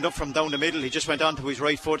space opened up from down the middle. He just went on to his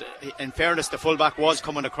right foot. In fairness, the fullback was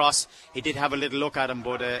coming across. He did have a little look at him,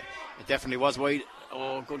 but it definitely was wide.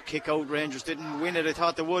 Oh, good kick out. Rangers didn't win it. I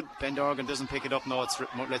thought they would. Ben Dorgan doesn't pick it up. No,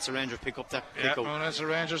 let's the Rangers pick up that kick out. Let's the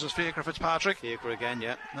Rangers is Fiacre Fitzpatrick. Fiacre again,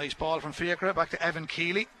 yeah. Nice ball from Fiacre. Back to Evan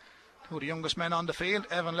Keeley, two of the youngest men on the field.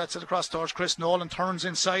 Evan lets it across towards Chris Nolan. Turns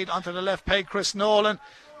inside onto the left peg. Chris Nolan.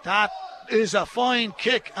 That is a fine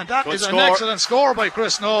kick, and that is an excellent score by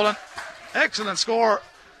Chris Nolan. Excellent score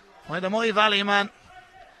by the Moy Valley man.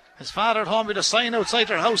 His father told me the sign outside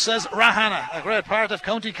their house says Rahana, a great part of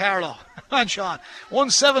County Carlow. And Sean,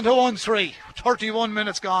 1-7 to 1-3, 31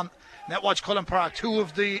 minutes gone. Netwatch Cullen Park, 2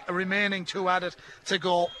 of the remaining 2 added to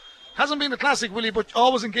go. Hasn't been a classic, Willie, but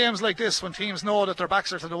always in games like this, when teams know that their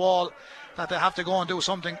backs are to the wall, that they have to go and do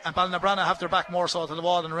something, and Ballinabranna have their back more so to the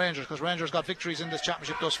wall than Rangers, because Rangers got victories in this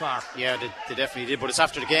championship thus far. Yeah, they definitely did, but it's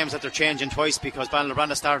after the games that they're changing twice, because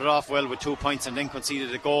Ballinabranna started off well with 2 points and then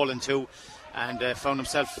conceded a goal in 2, and found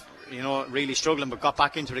himself, really struggling, but got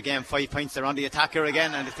back into the game. 5 points, they're on the attacker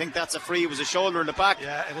again, and I think that's a free. It was a shoulder in the back.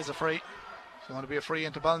 Yeah, it is a free. So going to be a free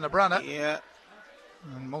into Ballinabranna. Yeah.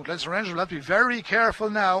 And Mount Leinster Rangers will have to be very careful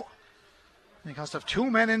now, because they have 2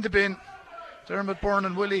 men in the bin. Dermot Byrne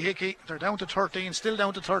and Willie Hickey. They're down to 13, still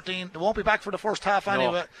down to 13. They won't be back for the first half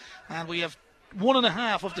anyway. And we have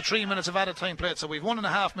 1.5 of the 3 minutes of added time played. So we've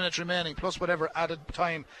 1.5 minutes remaining, plus whatever added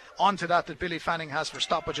time onto that Billy Fanning has for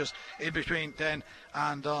stoppages in between then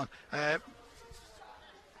and on.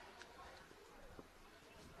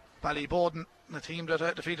 Ballyboden, the team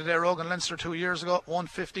that defeated Éire Óg and Leinster 2 years ago,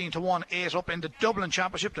 1-15-1, 8 up in the Dublin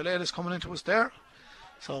Championship. The latest coming into us there.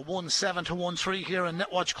 So 1-7-1-3 here in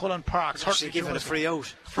Netwatch Cullen Park. Actually given a free out.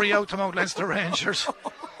 Free out to Mount Leinster Rangers.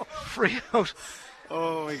 Free out.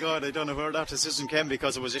 Oh my God, I don't know where that decision came,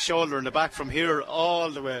 because it was a shoulder in the back from here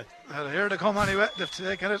all the way. Well, here they come anyway. They've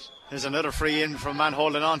taken it. There's another free in from man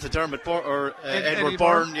holding on to Dermot Edward Eddie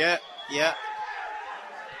Byrne. Yeah.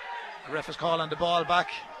 The ref is calling the ball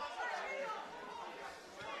back.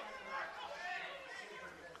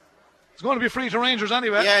 It's going to be free to Rangers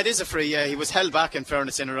anyway. Yeah, it is a free. Yeah, he was held back, in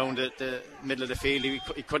fairness, in around the middle of the field.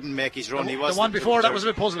 He couldn't make his run. The one before that was a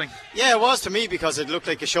bit puzzling. Yeah, it was to me, because it looked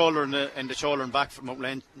like a shoulder in the shoulder and back from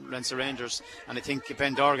Leinster Rangers, and I think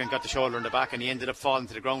Ben Dorgan got the shoulder in the back, and he ended up falling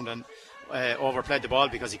to the ground and overplayed the ball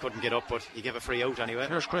because he couldn't get up, but he gave a free out anyway.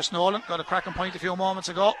 Here's Chris Nolan, got a cracking point a few moments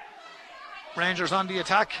ago. Rangers on the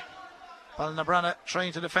attack. Ballinabranna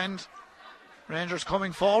trying to defend. Rangers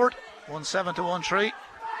coming forward. 1-7-1-3.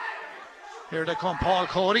 Here they come, Paul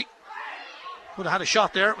Cody. Would have had a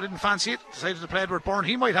shot there, but didn't fancy it. Decided to play Edward Byrne.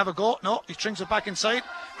 He might have a go. No, he strings it back inside.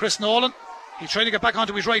 Chris Nolan. He tried to get back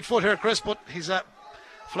onto his right foot here, Chris, but his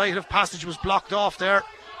flight of passage was blocked off there.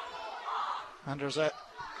 And there's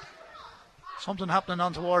something happening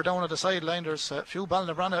on toward down at the sideline. There's a few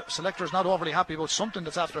Ballinabranna selectors not overly happy about something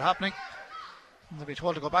that's after happening. And they'll be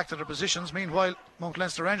told to go back to their positions. Meanwhile, Mount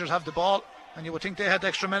Leinster Rangers have the ball, and you would think they had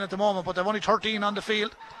extra men at the moment, but they've only 13 on the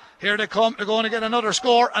field. Here they come, they're going to get another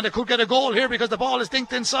score, and they could get a goal here because the ball is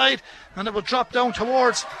dinked inside, and it will drop down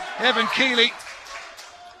towards Evan Keeley.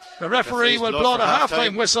 The referee will blow the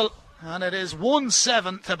half-time whistle, and it is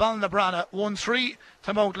 1-7 to Ballinabranna, 1-3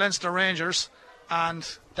 to Mount Leinster Rangers, and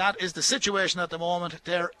that is the situation at the moment.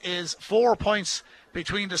 There is 4 points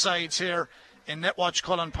between the sides here in Netwatch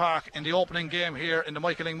Cullen Park in the opening game here in the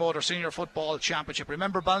Michael Lyng Motor Senior Football Championship.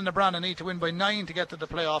 Remember, Ballinabranna need to win by 9 to get to the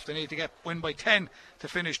playoff. They need to win by 10 to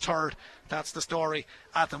finish third. That's the story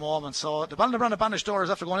at the moment. So the Ballinabranna banished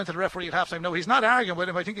doors after going into the referee at half time. Now, he's not arguing with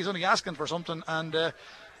him. I think he's only asking for something, and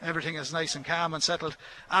everything is nice and calm and settled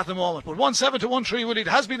at the moment. But 1-7-1-3, Willie.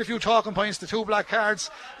 There has been a few talking points, the 2 black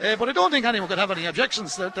cards, but I don't think anyone could have any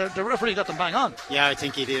objections. The referee got them bang on. Yeah, I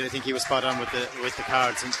think he did. I think he was spot on with the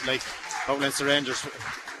cards. And like, Mount Leinster Rangers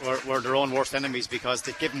were their own worst enemies, because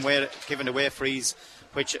they've given away frees,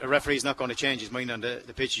 which a referee's not going to change his mind on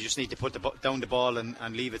the pitch. You just need to put down the ball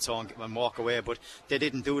and leave it so and walk away. But they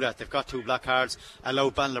didn't do that. They've got 2 black cards,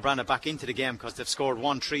 allowed Ballinabranna back into the game, because they've scored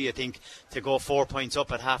 1-3, I think, to go 4 points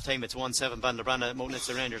up at half time. It's 1-7 Ballinabranna, Mount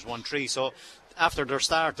Leinster Rangers 1-3. So after their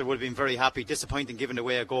start, they would have been very happy. Disappointing giving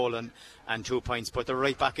away a goal and 2 points, but they're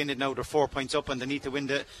right back in it now. They're 4 points up, and they need to win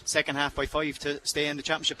the second half by 5 to stay in the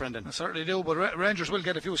championship, Brendan. They certainly do, but Rangers will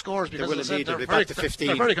get a few scores, because they're back to 15.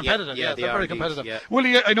 They're very competitive. Yeah, they're very competitive. Yeah.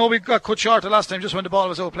 Willie, I know we got cut short the last time just when the ball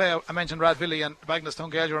was out of play. I mentioned Radvilly and Bagnestown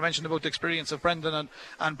Gale. You were mentioning about the experience of Brendan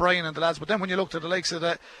and Brian and the lads, but then when you look at the likes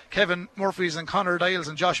of Kevin Murphys and Conor Dials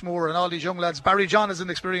and Josh Moore and all these young lads, Barry John is an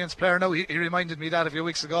experienced player now. He reminded me that a few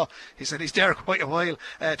weeks ago. He said he's there quite a while.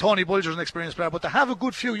 Tony Bulger's an experienced player, but they have a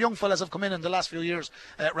good few young fellas have come in the last few years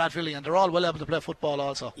at Radvilly, and they're all well able to play football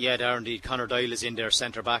also. Yeah, they are indeed. Conor Dial is in there,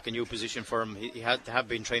 centre back, a new position for him. They have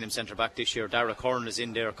been training him centre back this year. Dara Curran is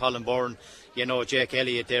in there, Colin Byrne, Jake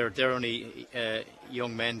Elliott. They're only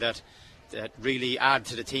young men that really add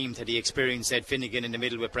to the team, to the experience. Ed Finnegan in the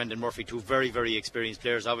middle with Brendan Murphy, 2 very, very experienced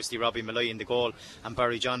players. Obviously Robbie Malloy in the goal and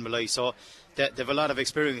Barry John Malloy. So they've a lot of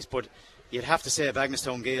experience, but you'd have to say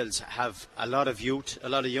Bagnestown Gales have a lot of youth, a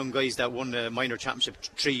lot of young guys that won the minor championship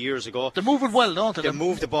 3 years ago. They're moving well, don't they? They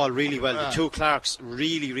move the ball really well. The 2 Clarks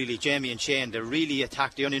really, Jamie and Shane, they really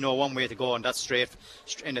attack. They only know one way to go, and that's straight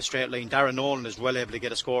in a straight line. Darren Nolan is well able to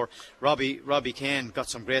get a score. Robbie Kane got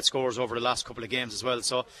some great scores over the last couple of games as well.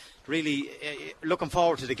 So really looking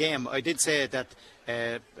forward to the game. I did say that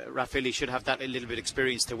Rathvilly should have that a little bit of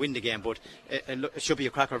experience to win the game, but it should be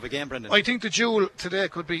a cracker of a game, Brendan. I think the jewel today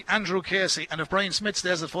could be Andrew Casey, and if Brian Smith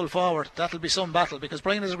stays at full forward, that'll be some battle, because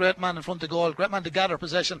Brian is a great man in front of goal, great man to gather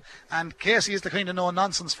possession, and Casey is the kind of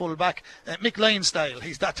no-nonsense full back, Mick Lyne style.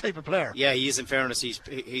 He's that type of player. Yeah, he is. In fairness,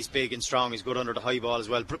 he's big and strong. He's good under the high ball as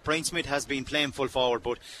well. Brian Smith has been playing full forward,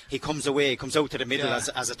 but he comes out to the middle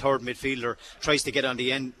as a third midfielder, tries to get on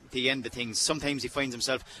the end of things. Sometimes he finds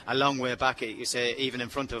himself a long way back, you say, even in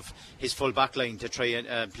front of his full back line to try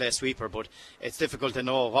and play sweeper, but it's difficult to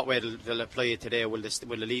know what way they'll apply it today. Will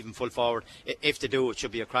they leave him full forward? If they do, it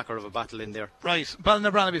should be a cracker of a battle in there. Right,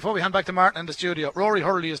 Ballinabrana, before we hand back to Martin in the studio, Rory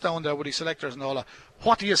Hurley is down there with his selectors and all that.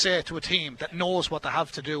 What do you say to a team that knows what they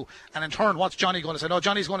have to do, and in turn what's Johnny going to say? No,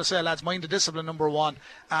 Johnny's going to say, lads, mind the discipline, number one,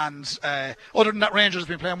 and other than that, Rangers have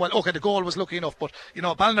been playing well. Okay, the goal was lucky enough, but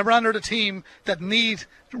Ballinabrana are the team that need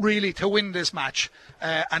really to win this match,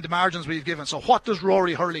 and the margins we've given. So what does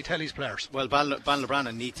Rory Hurley tell his players? Well,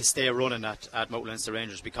 Ballinabrana need to stay running at Mount Leinster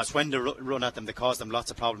Rangers, because when they run at them, they cause them lots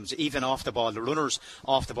of problems. Even off the ball, the runners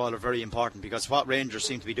off the ball are very important, because what Rangers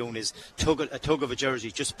seem to be doing is a tug of a jersey,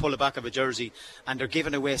 just pull it back of a jersey, and they're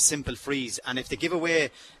giving away simple frees. And if they give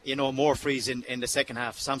away more frees in the second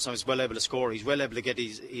half, Samson is well able to score. He's well able to get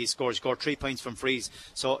his scores. He scored 3 points from frees.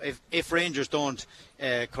 So if Rangers don't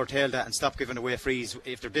curtail that and stop giving away frees,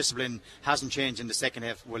 if their discipline hasn't changed in the second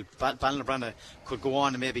half, well, Ballinabrana could go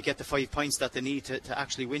on and maybe get the 5 points that they need to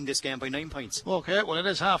actually win this game by 9 points. Okay, well, it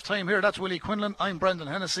is half time here. That's Willie Quinlan. I'm Brendan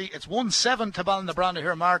Hennessy. It's 1-7 to Ballinabrana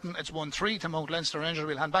here, Martin. It's 1-3 to Mount Leinster Rangers.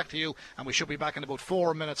 We'll hand back to you, and we should be back in about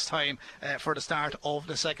 4 minutes time for the start of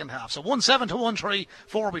the second half. So 1-7 to 1-3,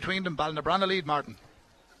 4 between them. Ballinabrana lead, Martin.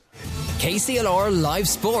 KCLR Live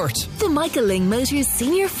Sport. The Michael Lyng Motors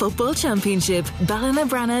Senior Football Championship.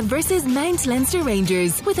 Ballinabrana versus Mount Leinster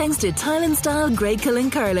Rangers. With thanks to Tile and Style Greg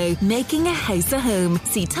Cullen-Carlow. Making a house a home.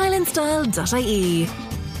 See tileandstyle.ie.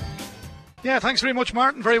 Yeah, thanks very much,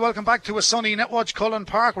 Martin. Very welcome back to a sunny Netwatch Cullen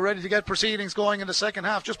Park. We're ready to get proceedings going in the second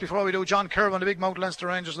half. Just before we do, John Kirwan, the big Mount Leinster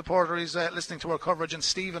Rangers reporter, he's listening to our coverage in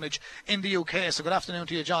Stevenage in the UK. So good afternoon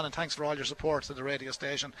to you, John, and thanks for all your support to the radio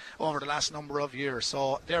station over the last number of years.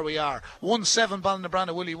 So there we are. 1-7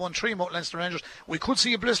 Ballinabrana, Willie, 1-3 Mount Leinster Rangers. We could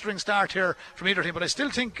see a blistering start here from either team, but I still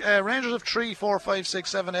think Rangers have 3, 4, 5, 6,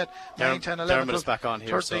 7, 8, 9, 10, 11, 12, back on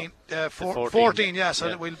here, 13, 14, yeah.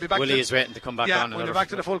 So we'll be back. Willie is waiting to come back on. We'll be back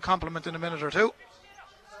to the full complement in a minute or two.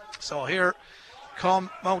 So here come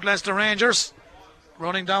Mount Leinster Rangers,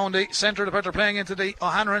 running down the centre of the pitch. They're playing into the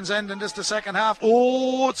O'Hanlon's end in this the second half.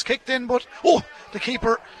 Oh, it's kicked in, but the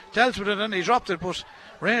keeper dealt with it and he dropped it. But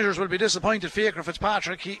Rangers will be disappointed. Fiacre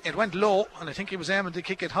Fitzpatrick, it went low, and I think he was aiming to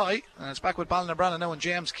kick it high. And it's back with Ballinabrana now, and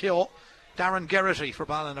James Keogh. Darren Geraghty for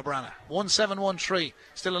Ballinabrana. 1-7, 1-3.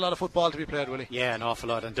 Still a lot of football to be played, Willie. Yeah, an awful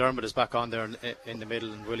lot. And Dermot is back on there in the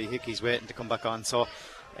middle, and Willie Hickey's waiting to come back on. So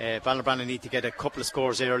Ballinabrana need to get a couple of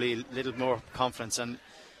scores early, a little more confidence, and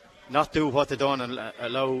not do what they've done and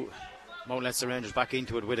allow Mount Leinster Rangers back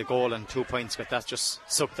into it with a goal and 2 points. But that's just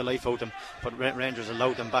sucked the life out of them. But Rangers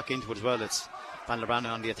allowed them back into it as well. It's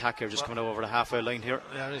Ballinabrana on the attack here, just coming over the halfway line here.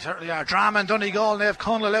 Yeah, they certainly are. Drama and Donegal, Naomh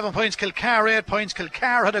Conaill 11 points, Kilcar 8 points.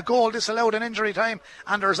 Kilcar had a goal disallowed in injury time,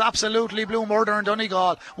 and there's absolutely blue murder in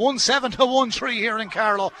Donegal. 1-7 to 1-3 here in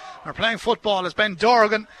Carlow. They're playing football as Ben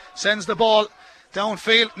Dorgan sends the ball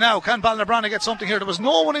downfield. Now, can Ballinabrana get something here? There was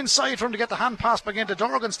no one inside for him to get the hand pass back into.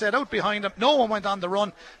 Dorgan stayed out behind him. No one went on the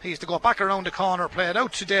run. He used to go back around the corner, play it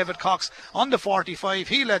out to David Cox on the 45.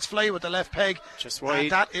 He lets fly with the left peg. Just wide.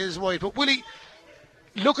 And that is wide. But Willie,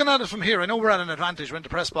 looking at it from here, I know we're at an advantage. We're in the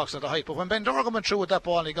press box at the height, but when Ben Dorgan went through with that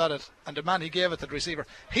ball and he got it, and the man he gave it to the receiver,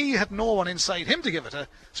 he had no one inside him to give it to.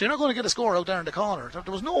 So you're not going to get a score out there in the corner.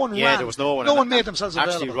 There was no one. Yeah, there was no one. No one made themselves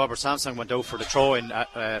available. Actually, Robert Samson went out for the throw-in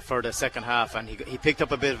for the second half, and he picked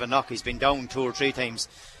up a bit of a knock. He's been down 2 or 3 times.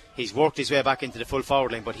 He's worked his way back into the full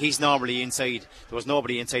forward line, but he's normally inside. There was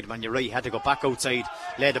nobody inside him, and you're right, he had to go back outside,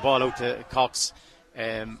 lay the ball out to Cox.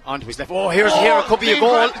 Onto his left. Here it could be a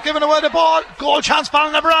goal. Giving away the ball. Goal chance,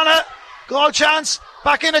 Ballinabrana. Goal chance.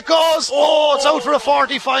 Back in it goes. It's out for a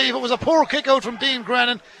 45. It was a poor kick out from Dean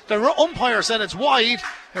Grennan. The umpire said it's wide.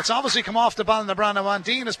 It's obviously come off the Ballinabrana one.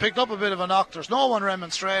 Dean has picked up a bit of a knock. There's no one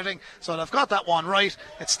remonstrating, so they've got that one right.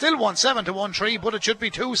 It's still 1-7 to 1-3, but it should be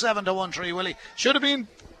 2-7 to 1-3, Willie. Should have been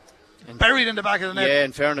buried in the back of the net. Yeah,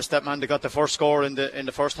 in fairness, that man that got the first score in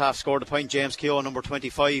the first half scored a point. James Keogh, number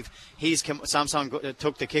 25. Samson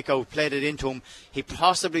took the kick out, played it into him. He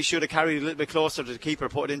possibly should have carried a little bit closer to the keeper,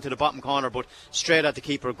 put it into the bottom corner, but straight at the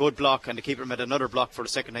keeper. Good block, and the keeper made another block for the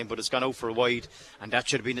second time, but it's gone out for a wide, and that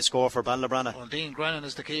should have been the score for Ballinabranna. Well, Dean Grennan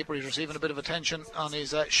is the keeper. He's receiving a bit of attention on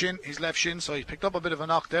his shin, his left shin, so he picked up a bit of a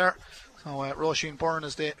knock there. So Roisin Byrne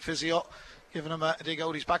is the physio, giving him a dig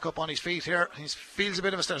out. He's back up on his feet here. He feels a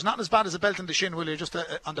bit of a start. Not as bad as a belt in the shin, Willie, just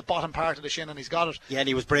on the bottom part of the shin, and he's got it. Yeah, and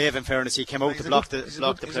he was brave, in fairness. He came out to block the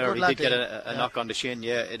player. He did get a knock on the shin.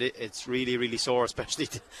 Yeah, it's really, really sore,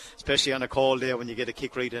 especially on a cold day when you get a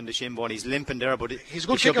kick right in the shin bone. He's limping there, but he's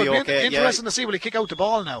good he should kick be out. okay. Interesting to see, will he kick out the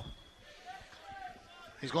ball now?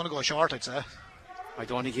 He's going to go short, I'd say. I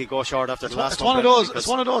don't think he'll go short after the last one. It's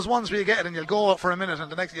one of those ones where you get it and you'll go for a minute, and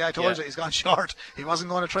the next I told you he's gone short. He wasn't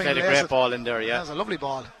going to try and played a great ball in there. Yeah, that's a lovely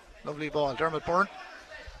ball. Dermot Byrne,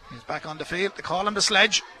 he's back on the field. They call him the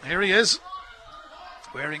Sledge. Here he is,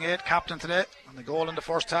 wearing 8, captain today. And the goal in the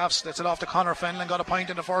first half splits it off to Conor Fenlon. Got a point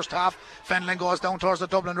in the first half. Fenlon goes down towards the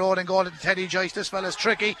Dublin Road and goal to Teddy Joyce. This fella's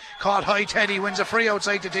tricky. Caught high. Teddy wins a free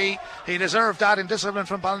outside the D. He deserved that in discipline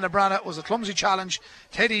from Ballinabranna. It was a clumsy challenge.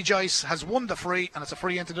 Teddy Joyce has won the free, and it's a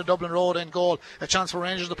free into the Dublin Road end goal. A chance for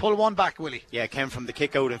Rangers to pull one back, Willie. Yeah, it came from the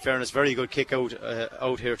kick out, in fairness. Very good kick out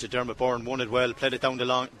here to Dermot Byrne. Won it well. Played it down the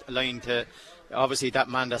line to obviously that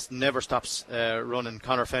man that never stops running,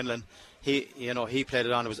 Conor Fenlon. He played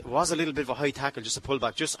it on. It was a little bit of a high tackle, just a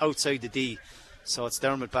pullback, just outside the D. So it's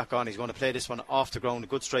Dermot back on. He's going to play this one off the ground. A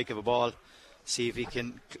good strike of a ball. See if he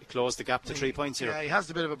can close the gap to 3 points here. Yeah, he has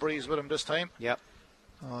a bit of a breeze with him this time. Yep.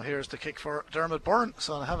 Here's the kick for Dermot Byrne.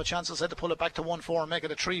 So they'll have a chance, I said, to pull it back to 1-4 and make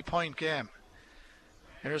it a 3-point game.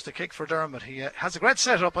 Here's the kick for Dermot. He has a great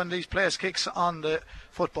setup on these place kicks on the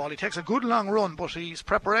football. He takes a good long run, but his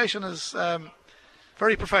preparation is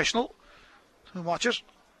very professional. So watch it.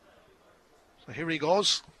 So here he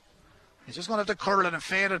goes. He's just going to have to curl it and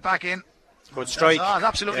fade it back in. Good strike. That's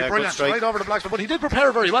absolutely brilliant. Right over the black spot. But he did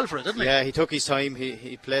prepare very well for it, didn't he? Yeah, he took his time.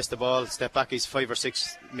 He placed the ball, stepped back his 5 or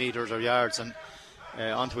 6 metres or yards, and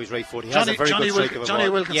onto his right foot. He has a very good strike of a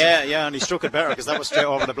ball. Wilkinson. Yeah, and he struck it better because that was straight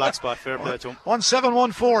over the black spot. Fair play to him.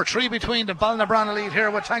 1-7-1-4, 3 between the Ballinabranna lead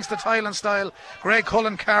here with thanks to Thailand Style. Greg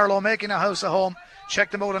Cullen Carlow making a house at home.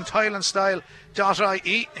 Check them out on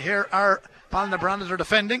thailandstyle.ie. Here are Ballinabranna are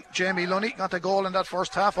defending. Jamie Lunny got the goal in that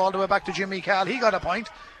first half, all the way back to Jimmy Cal. He got a point.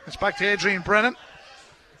 It's back to Adrian Brennan,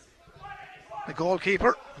 the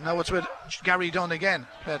goalkeeper. Now it's with Gary Dunn again.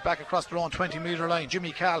 Played back across their own 20-metre line.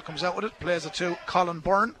 Jimmy Cal comes out with it, plays it to Colin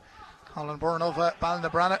Byrne. Colin Byrne of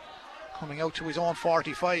Ballinabranna coming out to his own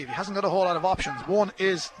 45. He hasn't got a whole lot of options. One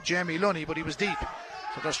is Jamie Lunny, but he was deep.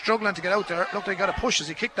 So they're struggling to get out there. Looked like he got a push as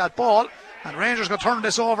he kicked that ball. And Rangers going to turn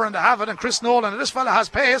this over and they have it. And Chris Nolan, and this fella has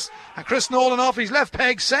pace. And Chris Nolan off his left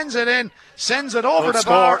peg sends it in, sends it over the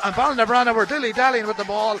bar. And Ballinabranna were dilly-dallying with the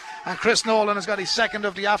ball. And Chris Nolan has got his second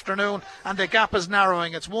of the afternoon. And the gap is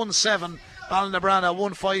narrowing. It's 1-7. Ballinabranna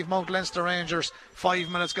 1-5 Mount Leinster Rangers. 5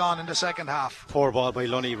 minutes gone in the second half. Poor ball by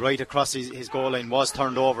Lunny right across his goal line. Was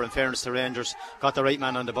turned over, in fairness to Rangers. Got the right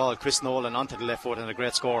man on the ball, Chris Nolan, onto the left foot, and a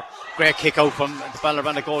great score. Great kick out from the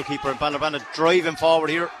Ballinabranna goalkeeper. And Ballinabranna driving forward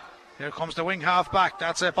here. Here comes the wing half back.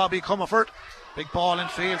 That's Bobby Comerford. Big ball in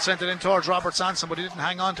field, sent it in towards Robert Sanson, but he didn't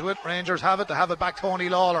hang on to it. Rangers have it. They have it back. Tony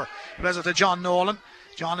Lawler plays it to John Nolan.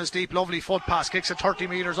 John is deep, lovely foot pass, kicks it 30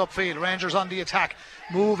 metres upfield. Rangers on the attack,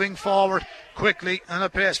 moving forward quickly and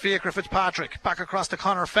at pace. Fiacre Fitzpatrick back across to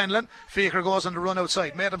Conor Fenlon. Fiacre goes on the run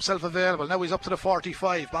outside, made himself available. Now he's up to the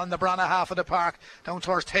 45. Ballinabranna half of the park, down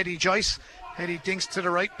towards Teddy Joyce. Teddy dinks to the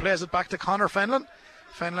right, plays it back to Conor Fenlon.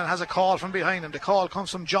 Fenlon has a call from behind him. The call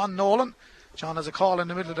comes from John Nolan. John has a call in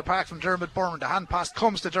the middle of the park from Dermot Byrne. The hand pass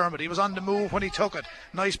comes to Dermot. He was on the move when he took it.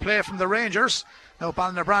 Nice play from the Rangers. Now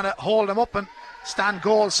Ballinabranna hold him up and stand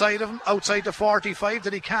goal side of him, outside the 45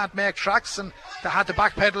 that he can't make tracks, and they had to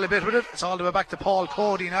backpedal a bit with it. It's all the way back to Paul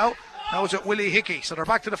Cody now. Now it's at Willie Hickey. So they're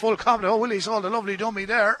back to the full complement. Oh, Willie's all the lovely dummy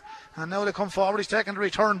there. And now they come forward. He's taking the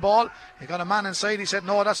return ball. He got a man inside. He said,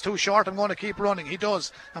 no, that's too short. I'm going to keep running. He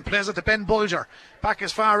does. And plays it to Ben Bulger. Back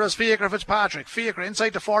as far as Fiacre Fitzpatrick. Fiacre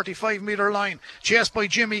inside the 45-metre line. Chased by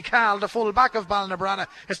Jimmy Cal, the full back of Ballinabranna.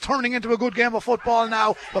 It's turning into a good game of football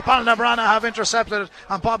now. But Ballinabranna have intercepted it.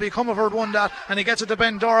 And Bobby Comerford won that. And he gets it to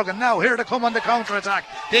Ben Dorgan. Now here to come on the counter-attack.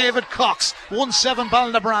 David Cox. 1-7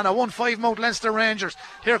 Ballinabranna. 1-5 Mount Leinster Rangers.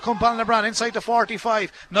 Here come Ballinabranna inside the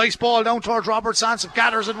 45. Nice ball down towards Robert Sanson.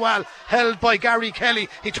 Gathers it well. Held by Gary Kelly.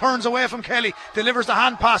 He turns away from Kelly. Delivers the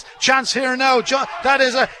hand pass. Chance here now. That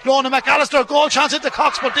is a Lona McAllister. Goal chance into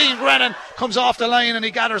Cox, but Dean Grennan comes off the line and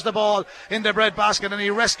he gathers the ball in the breadbasket and he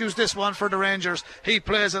rescues this one for the Rangers. He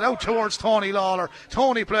plays it out towards Tony Lawler.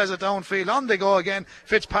 Tony plays it downfield. On they go again.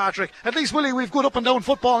 Fitzpatrick. At least, Willie, we've good up and down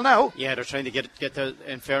football now. Yeah, they're trying to get the,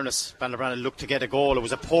 in fairness, Ballybranagh looked to get a goal. It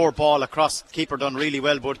was a poor ball across. Keeper done really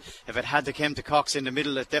well, but if it had to come to Cox in the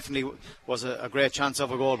middle, it definitely was a great chance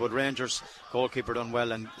of a goal. But Rangers goalkeeper done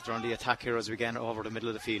well, and they're on the attack here as we get over the middle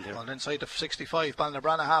of the field here. Well, inside the 65,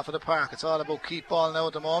 Ballybranagh half of the park. It's all about keep ball now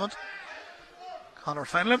at the moment. Conor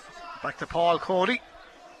Fenlon back to Paul Cody.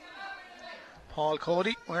 Paul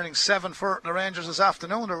Cody wearing 7 for the Rangers this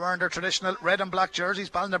afternoon. They're wearing their traditional red and black jerseys.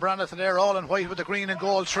 Ballybranagh today all in white with the green and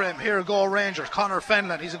gold trim. Here go Rangers. Conor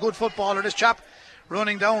Fenlon, he's a good footballer, this chap,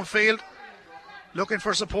 running downfield looking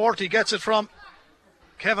for support. He gets it from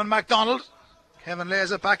Kevin MacDonald. Kevin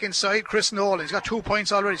lays it back inside. Chris Nolan, he's got 2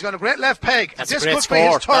 points already. He's got a great left peg. That's this a great could score. Be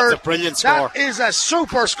his third. That's a brilliant score. That is a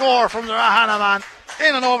super score from the Rahana man.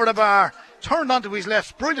 In and over the bar. Turned onto his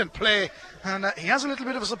left. Brilliant play. And he has a little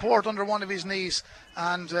bit of a support under one of his knees.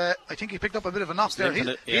 And I think he picked up a bit of a knock there.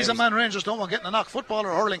 He's a man Rangers don't want getting a knock. Football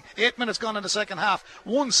or hurling. 8 minutes gone in the second half.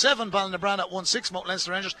 1-7 Ballybranagh, 1-6 Mount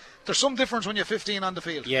Leinster Rangers. There's some difference when you're 15 on the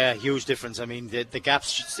field. Yeah, huge difference. I mean, the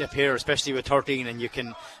gaps appear, especially with 13, and you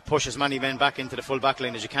can push as many men back into the full back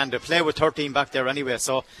line as you can. They play with 13 back there anyway,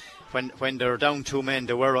 so when they're down 2 men,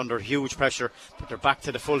 they were under huge pressure, but they're back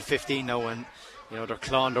to the full 15 now, and they're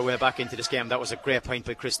clawing their way back into this game. That was a great point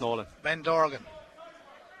by Chris Nolan. Ben Dorgan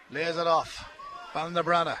lays it off.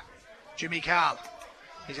 Ballybranagh. Jimmy Cahill.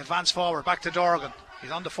 He's advanced forward. Back to Dorgan.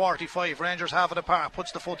 He's on the 45. Rangers half of the park.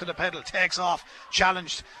 Puts the foot to the pedal. Takes off.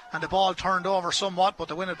 Challenged. And the ball turned over somewhat. But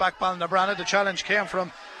to win it back Ballybranagh. The challenge came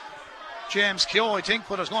from James Keogh, I think,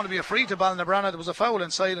 but there's going to be a free to Ballybranagh. There was a foul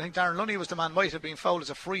inside. I think Darren Lunny was the man, might have been fouled as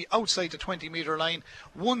a free outside the 20 metre line.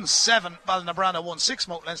 1-7 Ballybranagh, 1-6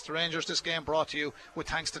 Mount Leinster Rangers. This game brought to you with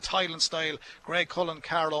thanks to Tile and Style. Greg Cullen,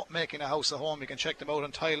 Carlow, making a house at home. You can check them out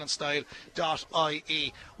on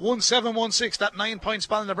tileandstyle.ie. 1-7-1-6, that 9 points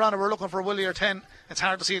Ballybranagh. We're looking for Willie or 10. It's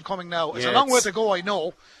hard to see it coming now. It's a long way to go, I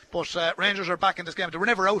know. But Rangers are back in this game. They were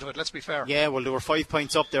never out of it, let's be fair. Yeah, well, they were 5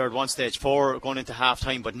 points up there at one stage, 4 going into half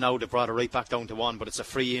time, but now they brought it right back down to 1. But it's a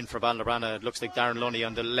free in for Ballybranagh. It looks like Darren Lunny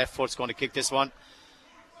on the left foot's going to kick this one,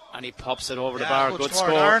 and he pops it over the bar. Good score.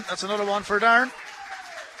 Darren. That's another one for Darren.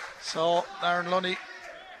 So Darren Lunny,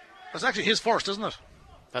 that's actually his first, isn't it?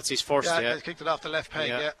 That's his first, yeah. He kicked it off the left peg,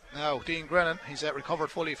 yeah. Now Dean Grennan, he's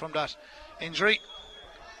recovered fully from that injury.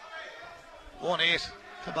 1-8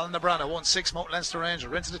 to Ballybranagh, 1-6 Mount Leinster Rangers.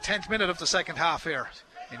 We're into the 10th minute of the second half here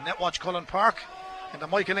in Netwatch Cullen Park in the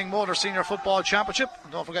Michael Ing Motor Senior Football Championship.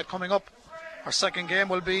 And don't forget, coming up, our second game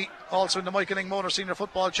will be also in the Michael Ing Motor Senior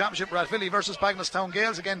Football Championship. Rathvilly versus Bagenalstown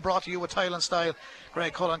Gales, again brought to you with Tile and Style.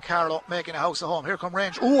 Greg Cullen, Carlow making a house at home. Here come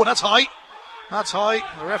Rangers. Oh, that's high. That's high.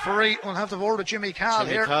 The referee will have to word with Jimmy Cahill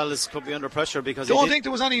here. Jimmy Cahill could be under pressure because don't think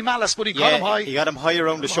there was any malice, but he got him high. He got him high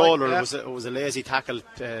around the shoulder. Yeah. It was a lazy tackle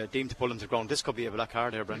deemed to pull him to the ground. This could be a black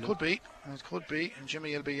card here, Brendan. It could be. And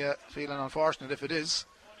Jimmy will be feeling unfortunate if it is.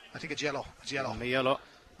 I think it's yellow. It's yellow.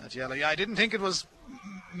 It's yellow. Yeah, I didn't think it was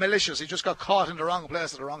malicious. He just got caught in the wrong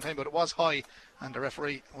place at the wrong time, but it was high, and the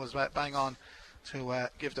referee was bang on to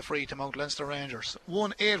give the free to Mount Leinster Rangers.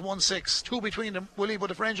 1-8, 1-6, 2 between them, Willie, but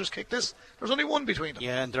if Rangers kick this, there's only 1 between them.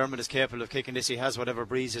 Yeah, and Dermot is capable of kicking this. He has whatever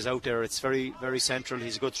breeze is out there. It's very, very central.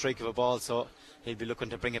 He's a good strike of a ball, so he'll be looking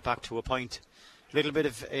to bring it back to a point. A little bit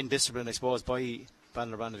of indiscipline, I suppose, by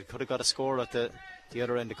Ballybranagh. They could have got a score at the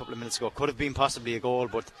other end a couple of minutes ago. Could have been possibly a goal,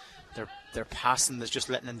 but their passing is just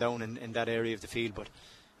letting them down in that area of the field. But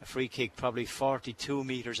a free kick, probably 42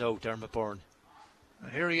 metres out, Dermot Byrne.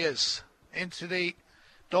 And here he is, into the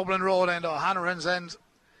Dublin Road end, O'Hanrahan's end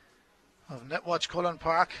of Netwatch Cullen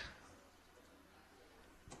Park.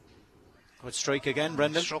 Good strike again,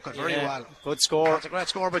 Brendan. Struck it very well. Good score. That's a great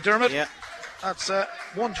score by Dermot. Yeah. That's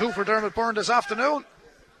 1-2 for Dermot Byrne this afternoon.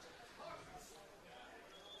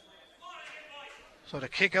 So the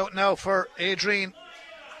kick out now for Adrian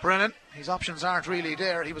Brennan. His options aren't really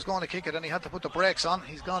there. He was going to kick it and he had to put the brakes on.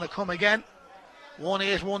 He's going to come again.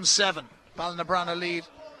 1-8, 1-7. Ballybranagh lead.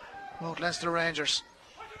 Mount Leinster Rangers.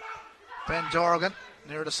 Ben Dorgan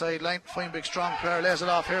near the sideline. Fine big strong player, lays it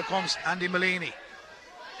off. Here comes Andy Malini.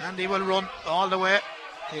 Andy will run all the way.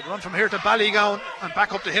 He'll run from here to Ballygown and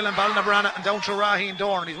back up the hill in Ballybranagh and down to Raheen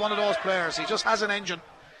Dorn. He's one of those players. He just has an engine.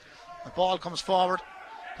 The ball comes forward.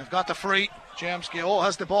 They've got the free. James Keogh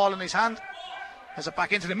has the ball in his hand. Has it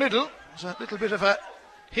back into the middle. It's a little bit of a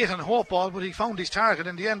hit and hope ball, but he found his target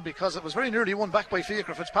in the end because it was very nearly won back by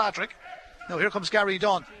Fiacre Fitzpatrick. Now here comes Gary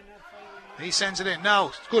Dunn. He sends it in.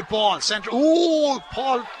 Now, good ball. Centre. Ooh,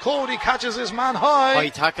 Paul Cody catches his man high. High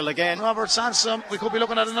tackle again. Robert Sansom. We could be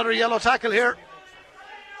looking at another yellow tackle here.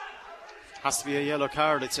 Has to be a yellow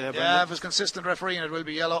card, I'd say. Yeah, if it's consistent refereeing, it will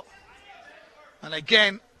be yellow. And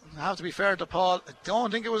again, I have to be fair to Paul. I don't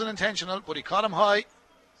think it was an intentional, but he caught him high.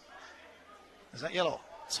 Is that yellow?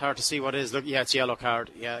 It's hard to see what it is. Look, yeah, it's yellow card.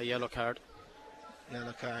 Yeah, yellow card.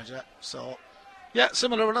 Yellow card, yeah. So, yeah,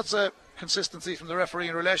 similar. Well, that's a consistency from the referee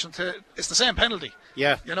in relation to. It's the same penalty.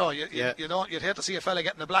 Yeah. You know, you don't. You'd hate to see a fella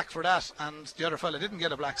getting a black for that, and the other fella didn't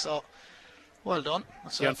get a black. So, well done.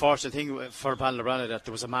 That's the unfortunate thing for Ballinabrana that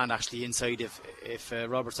there was a man actually inside. If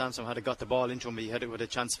Robert Sampson had got the ball into him, he had it with a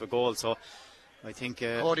chance of a goal. So, I think.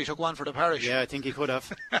 Cody took one for the parish. Yeah, I think he could have.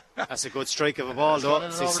 That's a good strike of a ball, though.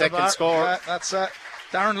 It's his second score. Yeah, that's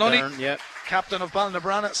Darren Lunny. Yeah. Captain of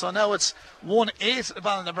Ballinabrana. So now it's 1-8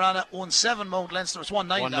 Ballinabrana, 1-7 Mount Leinster. It's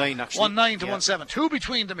 1-9 now. 1-9 actually. 1-9 to 1-7. Two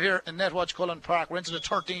between them here in Netwatch Cullen Park. We're into the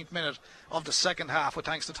 13th minute of the second half with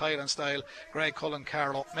thanks to Thailand Style. Greg Cullen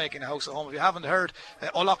Carlow making a house at home. If you haven't heard,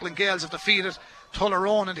 O'Loughlin Gales have defeated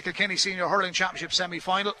Tullaroan in the Kilkenny Senior Hurling Championship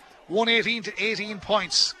semi-final. 118 to 18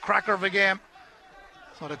 points. Cracker of a game.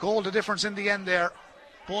 So the goal, the difference in the end there.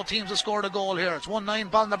 Both teams have scored a goal here. It's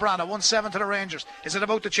 1-9 Ballinabrana, 1-7 to the Rangers. Is it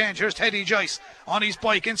about to change? Here's Teddy Joyce on his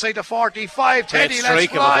bike inside the 45. Teddy, let's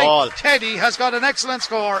fly. Teddy has got an excellent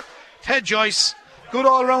score. Ted Joyce, good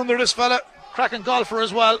all-rounder this fella. Cracking golfer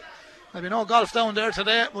as well. Maybe no golf down there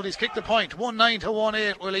today, but he's kicked the point. 1-9 to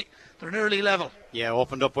 1-8, Willie. They're nearly level. Yeah,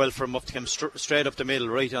 opened up well for him, up to come straight up the middle,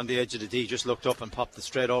 right on the edge of the D. Just looked up and popped it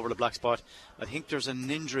straight over the black spot. I think there's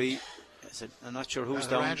an injury. I'm not sure who's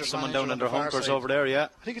down. Someone down under Hunkers over there, yeah.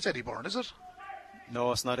 I think it's Eddie Byrne, is it?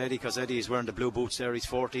 No, it's not Eddie, because Eddie is wearing the blue boots there. He's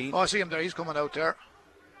 14. Oh, I see him there. He's coming out there.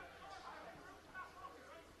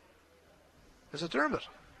 Is it Dermot?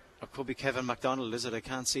 It could be Kevin MacDonald, is it? I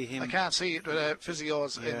can't see him. I can't see it with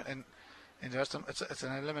physios in there. It's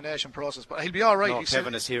an elimination process, but he'll be all right. No,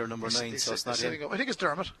 Kevin is here, number 9, so it's not him. I think it's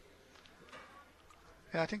Dermot.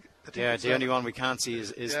 Yeah, I think the only one we can't see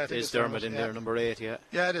is Dermot in there, number 8. Yeah.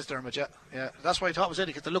 Yeah, it is Dermot. Yeah. That's why I thought it was Eddie,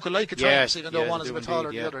 because they look alike at times, even though one is a bit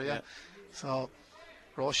taller than the other. Yeah. So,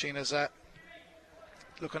 Roisin is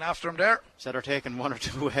looking after him there. Said they're taking one or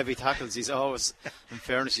two heavy tackles. He's always, in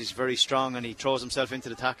fairness, he's very strong and he throws himself into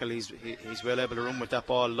the tackle. He's well able to run with that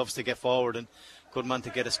ball. Loves to get forward and good man to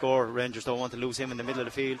get a score. Rangers don't want to lose him in the middle of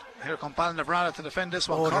the field. Here come Ballinabrana to defend this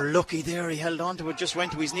one. Oh, they're lucky there. He held on to it, just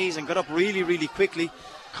went to his knees and got up really, really quickly.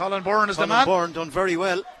 Colin Byrne is the man. Colin Byrne done very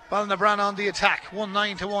well. Ballinabrana on the attack.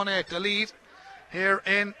 1-9 to 1-8. The lead here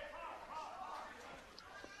in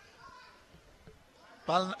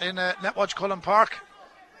Netwatch Cullen Park.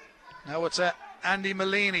 Now it's Andy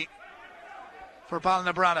Malini for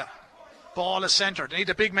Ballinabrana. Ball is centred. They need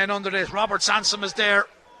the big men under this. Robert Sansom is there.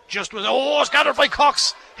 It's gathered by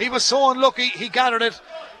Cox. He was so unlucky. He gathered it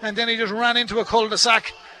and then he just ran into a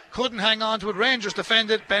cul-de-sac. Couldn't hang on to it. Rangers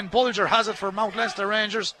defended. Ben Bulger has it for Mount Leinster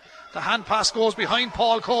Rangers. The hand pass goes behind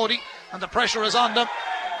Paul Cody and the pressure is on them.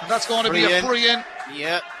 And that's going to be a free in.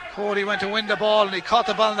 Yeah. Cody went to win the ball and he caught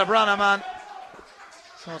the Ballinabrana man.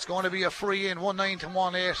 So it's going to be a free in, 1-9 to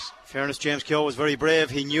 1-8. Fairness, James Keogh was very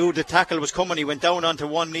brave. He knew the tackle was coming. He went down onto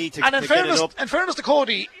one knee to get it up. In fairness to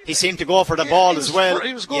Cody, he seemed to go for the ball as well.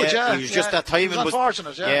 He was good, yeah. He was just that timing was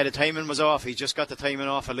unfortunate, yeah, the timing was off. He just got the timing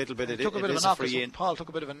off a little bit. It is a free in. Paul took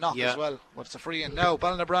a bit of a knock as well, but it's a free in now.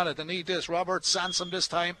 Ballinabrana, they need this. Robert Sansom this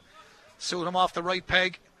time. Suit him off the right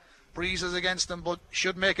peg. Breezes against them, but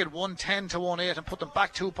should make it 1-10 to 1-8 and put them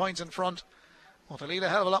back 2 points in front. Well, they'll need a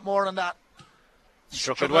hell of a lot more than that.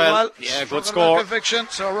 Struck it well. Yeah, good score. Conviction.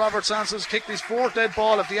 So Robert Sanson's kicked his 4th dead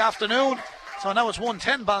ball of the afternoon. So now it's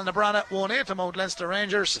 1-10 Ballinabrana, 1-8 to Mount Leinster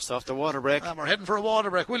Rangers. Just off the water break. And we're heading for a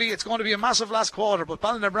water break. Willie, it's going to be a massive last quarter, but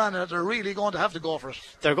Ballinabrana, they're really going to have to go for it.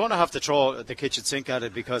 They're going to have to throw the kitchen sink at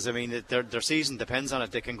it because, I mean, their season depends on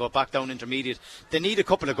it. They can go back down intermediate. They need a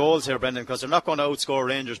couple of goals here, Brendan, because they're not going to outscore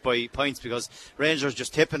Rangers by points because Rangers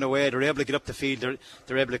just tipping away. They're able to get up the field.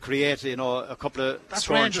 They're able to create, a couple of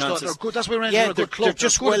scoring chances. They're good. That's why Rangers are a good club. They're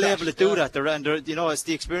just well able to do that. It's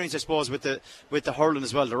the experience, I suppose, with the hurling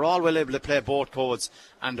as well. They're all well able to play both codes.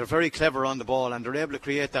 And they're very clever on the ball, and they're able to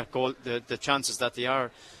create that goal, the chances that they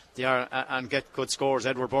are, and get good scores.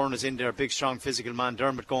 Edward Byrne is in there, big, strong, physical man.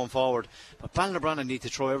 Dermot going forward, but Ballinabrana need to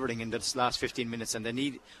throw everything in this last 15 minutes, and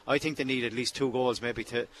I think they need at least 2 goals maybe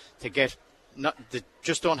to get they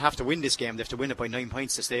just don't have to win this game. They have to win it by 9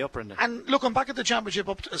 points to stay up, Brendan. And looking back at the championship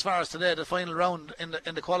up as far as today, the final round in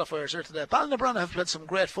the qualifiers here today, Ballinabrana have played some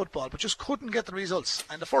great football, but just couldn't get the results.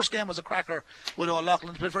 And the first game was a cracker with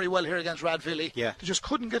O'Loughlin. They played very well here against Radvilly. Yeah. They just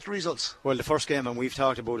couldn't get the results. Well, the first game, and we've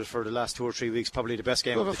talked about it for the last 2 or 3 weeks, probably the best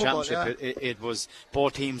game of the football, championship. yeah. It was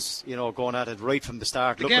both teams, going at it right from the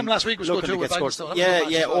start. The game last week was good too with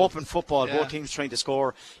Bagenstown. Open football. Yeah. Both teams trying to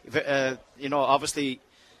score. Obviously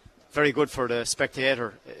very good for the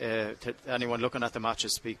spectator, to anyone looking at the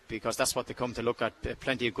matches, because that's what they come to look at.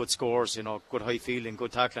 Plenty of good scores, good high fielding,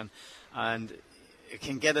 good tackling, and it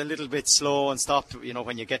can get a little bit slow and stop,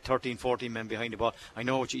 when you get 13, 14 men behind the ball. I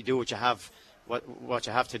know what you do, what you have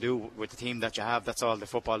to do with the team that you have. That's all the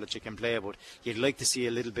football that you can play, but you'd like to see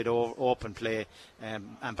a little bit of open play,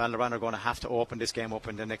 and Ballinabrana are going to have to open this game up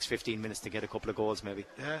in the next 15 minutes to get a couple of goals maybe.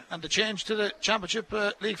 Yeah, and the change to the Championship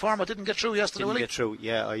League format didn't get through yesterday, Didn't get through,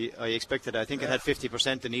 yeah. I expected it. I think it had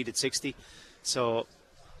 50%, they needed 60, so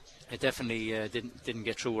it definitely didn't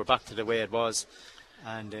get through. We're back to the way it was,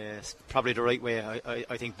 and probably the right way.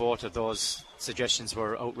 I think both of those suggestions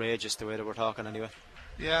were outrageous, the way they were talking anyway.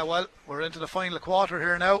 Yeah, well, we're into the final quarter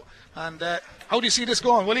here now, and how do you see this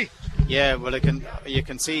going, Willie? Yeah, well, you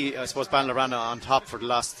can see, I suppose, Ballinabrana on top for the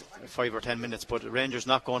last 5 or 10 minutes, but Rangers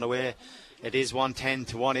not going away. It is 110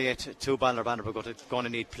 to 1-8 to Ballinabrana, but they're going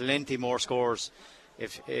to need plenty more scores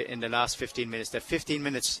if in the last 15 minutes. They've 15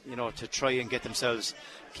 minutes, to try and get themselves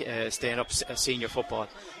staying up senior football.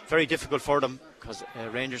 Very difficult for them, because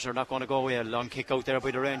Rangers are not going to go away. A long kick out there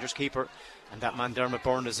by the Rangers keeper, and that man Dermot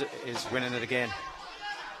Byrne is winning it again.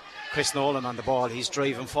 Chris Nolan on the ball, he's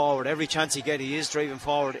driving forward. Every chance he gets, he is driving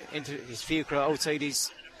forward into his field outside. He's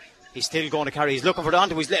still going to carry. He's looking for it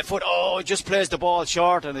onto his left foot. Oh, he just plays the ball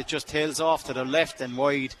short and it just tails off to the left and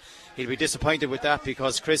wide. He'll be disappointed with that,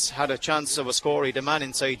 because Chris had a chance of a score. The man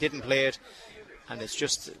inside didn't play it, and it's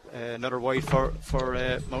just another wide for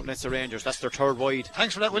Mount Leinster Rangers. That's their third wide.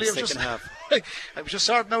 Thanks for that, Willie. I was just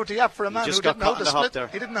sorting out the app for a man who didn't know how to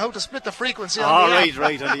split. He didn't know how to split the frequency on the app.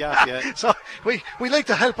 Right on the app, yeah. So we like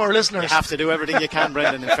to help our listeners. You have to do everything you can,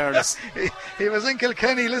 Brendan, in fairness. He was in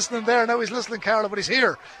Kilkenny listening there. Now he's listening, Carlo, but he's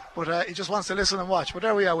here. But he just wants to listen and watch. But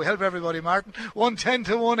there we are. We help everybody, Martin. 110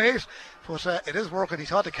 to 1-8. But it is working. He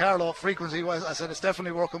thought the Carlo frequency was. I said it's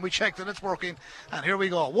definitely working. We checked and it's working. And here we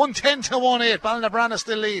go. 110 to 1-8. Ballinabrana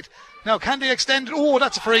still lead. Now, can they extend? Oh,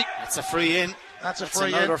 that's a free. That's a free in. That's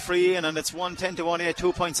another free in, and it's 110 to 1-8,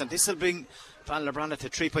 2 points, and this will bring Ballinabrana to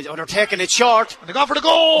 3 points. Oh, they're taking it short. And they go for the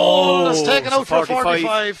goal. That's taken out for a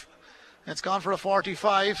 45. It's gone for a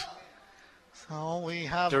 45. So we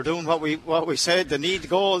have. They're doing what we said. They need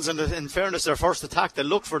goals, and in fairness, their first attack, they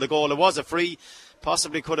look for the goal. It was a free.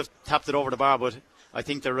 Possibly could have tapped it over the bar, but I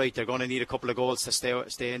think they're right. They're going to need a couple of goals to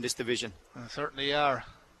stay in this division. They certainly are.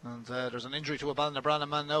 And there's an injury to a Ballinabrana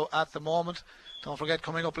man now at the moment. Don't forget,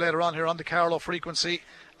 coming up later on here on the Carlow frequency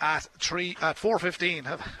at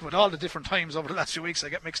 4:15, with all the different times over the last few weeks, I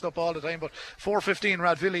get mixed up all the time, but 4:15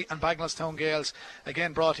 Radvilly and Bagenalstown Gales,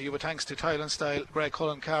 again brought to you with thanks to Tile and Style, Greg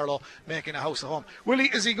Cullen, Carlow making a house of home. Willie,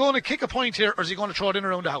 is he going to kick a point here, or is he going to throw it in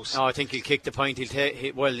around the house? No, I think he'll kick the point.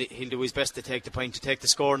 He'll do his best to take the point, to take the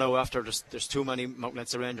score now after there's too many Mount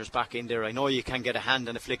Leinster Rangers back in there. I know you can get a hand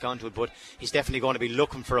and a flick onto it, but he's definitely going to be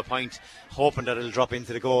looking for a point, hoping that it'll drop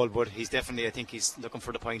into the goal, but he's definitely, I think he's looking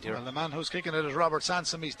for the point here. Well, the man who's kicking it is Robert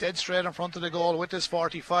Sansom. He's dead straight in front of the goal with his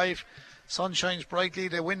 45. Sun shines brightly.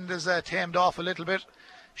 The wind is tamed off a little bit,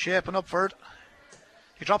 shaping up for it.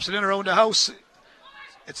 He drops it in around the house.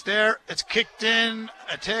 It's there. It's kicked in.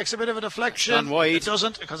 It takes a bit of a deflection. It's gone wide. It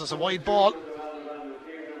doesn't, because it's a wide ball.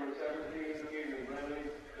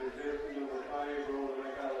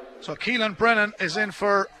 So Keelan Brennan is in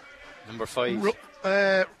for number 5.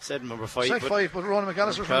 Said number 5. Said 5, but Ronan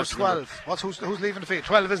McAllister's number 12. Who's leaving the field?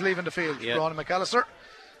 12 is leaving the field. Yeah. Ronan McAllister.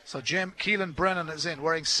 So Keelan Brennan is in,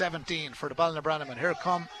 wearing 17 for the Ballinabrana men. Here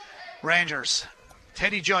come Rangers.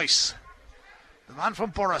 Teddy Joyce, the man from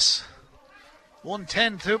Burris.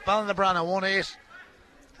 110 to Ballinabrana, 1-8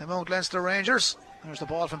 to Mount Leinster Rangers. There's the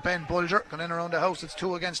ball from Ben Bulger, going in around the house. It's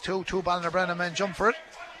 2 against 2. 2 Ballinabrana men jump for it.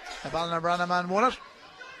 The Ballinabrana man won it.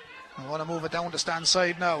 I want to move it down the stand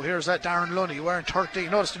side now. Here's that Darren Lunny wearing 13.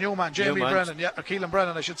 Notice the new man, Jamie Brennan. Yeah, or Keelan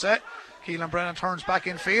Brennan, I should say. Keelan Brennan turns back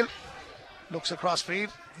in field, looks across field.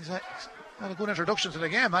 He's had a good introduction to the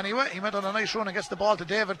game anyway. He went on a nice run and gets the ball to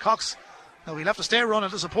David Cox. Now he'll have to stay running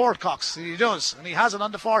to support Cox. He does, and he has it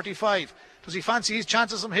on the 45. Does he fancy his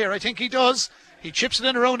chances from here? I think he does. He chips it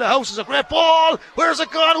in around the house. It's a great ball. Where's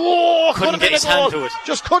it gone? Oh, couldn't get his hand to it.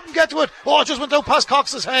 Just couldn't get to it. Oh, it just went out past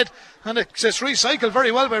Cox's head. And it's recycled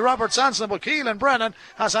very well by Robert Sanson. But Keelan Brennan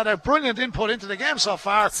has had a brilliant input into the game so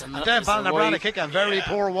far. And then Ballinabranna kick a very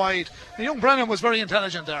poor wide. The young Brennan was very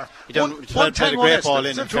intelligent there. He played a great ball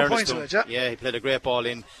in fairness to him. Yeah, he played a great ball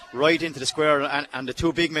in right into the square. And the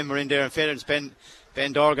two big men were in there. In fairness, Ben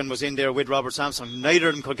Dorgan was in there with Robert Sampson. Neither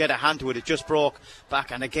of them could get a hand to it. It just broke back.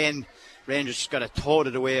 And again, Rangers just got to tote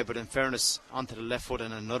it away, but in fairness, onto the left foot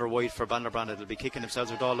and another wide for Ballinabranna. They'll be kicking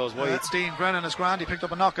themselves with all those wides. Dean Brennan is grand. He picked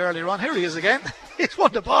up a knock earlier on. Here he is again. He's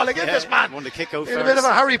won the ball again, this man. Won the kick out. In a bit of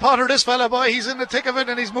a Harry Potter, this fella, boy. He's in the thick of it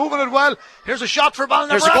and he's moving it well. Here's a shot for Ballinabranna.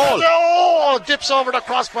 There's a goal. Oh, dips over the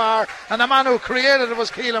crossbar. And the man who created it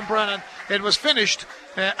was Keelan Brennan. It was finished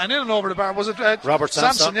and in and over the bar. Was it Robert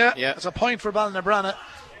Sampson? Yeah. It's a point for Ballinabranna.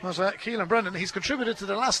 Was Keelan Brennan. He's contributed to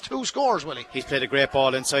the last two scores, Willie. He's played a great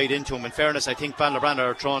ball inside into him. In fairness, I think Ballinabranna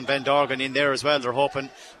are throwing Ben Dorgan in there as well. They're hoping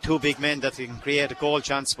two big men that they can create a goal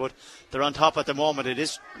chance, but they're on top at the moment. It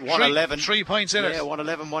is 1-11. 3 points in it. Yeah,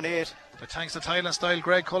 1-11, 1-8. But thanks to Thailand style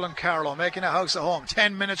Greg Cullen Carlow making a house at home.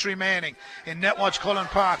 10 minutes remaining in Netwatch Cullen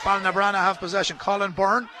Park. Ballinabranna have possession. Colin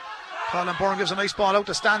Byrne gives a nice ball out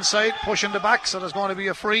to stand side, pushing the back, so there's going to be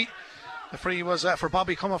a free. The free was for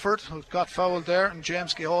Bobby Comerford, who got fouled there, and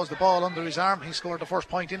James Kehoe has the ball under his arm. He scored the first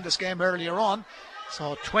point in this game earlier on.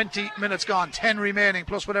 So 20 minutes gone, 10 remaining,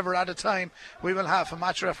 plus whatever added time we will have for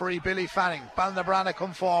match referee Billy Fanning. Ballinabranna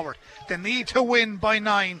come forward. They need to win by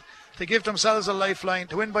 9 to give themselves a lifeline.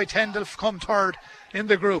 To win by 10 to come third in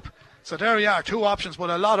the group. So there you are, two options, but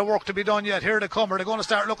a lot of work to be done yet. Here they come. Are they going to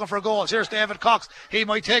start looking for goals? Here's David Cox. He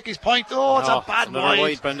might take his point. Oh, it's a bad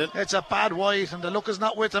wide. It's a bad wide, and the luck is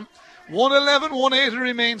not with him. 1-11, 1-8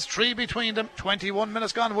 remains, 3 between them. 21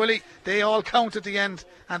 minutes gone, Willie. They all count at the end,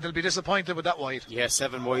 and they'll be disappointed with that wide. Yeah,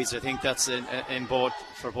 7 wides. I think that's in both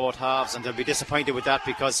for both halves, and they'll be disappointed with that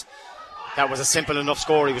because that was a simple enough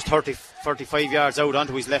score. He was 35 yards out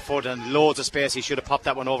onto his left foot and loads of space. He should have popped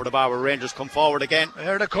that one over the bar where Rangers come forward again.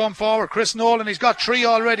 There they come forward. Chris Nolan, he's got 3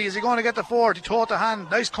 already. Is he going to get the 4th? He taught the hand.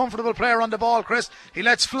 Nice comfortable player on the ball, Chris. He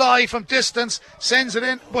lets fly from distance, sends it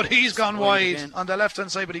in, but he's gone wide on the left hand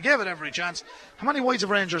side, but he gave it every chance. How many wides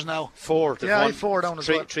have Rangers now? 4. Yeah, 4 down as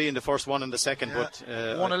well. 3 in the first, 1 in the second, yeah. But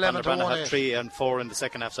 1-11 to 1-8. had 3 and 4 in the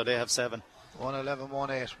second half, so they have 7. 1-11,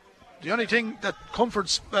 1-8. The only thing that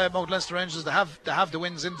comforts Mount Leinster Rangers is they have the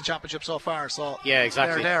wins in the championship so far. So yeah,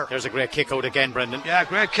 exactly. They're there. There's a great kick out again, Brendan. Yeah,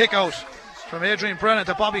 great kick out from Adrian Brennan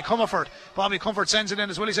to Bobby Comerford. Bobby Comerford sends it in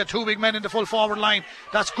as well. He's had 2 big men in the full forward line.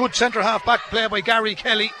 That's good centre half back play by Gary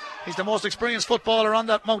Kelly. He's the most experienced footballer on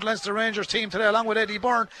that Mount Leinster Rangers team today, along with Eddie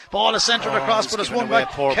Byrne. Ball is centred across, but it's won by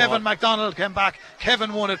Kevin MacDonald. Came back.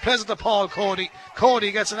 Kevin won it. Plays it to Paul Cody.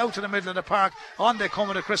 Cody gets it out to the middle of the park. On they come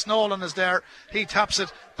with it. Chris Nolan is there. He taps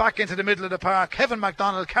it back into the middle of the park. Kevin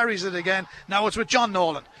MacDonald carries it again. Now it's with John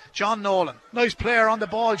Nolan. John Nolan. Nice player on the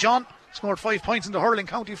ball, John. Scored 5 points in the hurling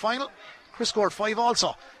county final. Chris scored 5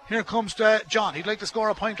 also. Here comes John. He'd like to score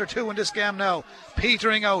a point or 2 in this game now.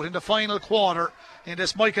 Petering out in the final quarter in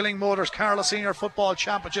this Michael Ing Motors Carlow Senior Football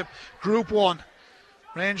Championship Group 1.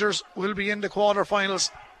 Rangers will be in the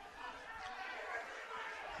quarter-finals.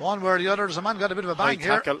 One way or the other. There's a man got a bit of a bang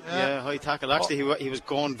here. High tackle. Actually, he was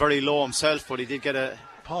going very low himself, but he did get a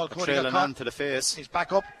trailing on to the face. He's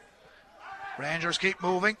back up. Rangers keep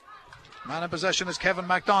moving. Man in possession is Kevin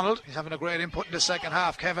MacDonald. He's having a great input in the second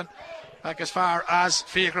half. Kevin back as far as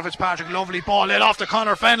Fiacre Fitzpatrick. Lovely ball laid off to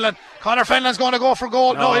Conor Fenlon. Conor Fenlon's going to go for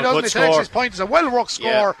goal. No, he doesn't. He takes his point. It's a well-worked score.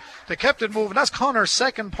 Yeah. They kept it moving. That's Conor's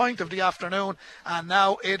second point of the afternoon. And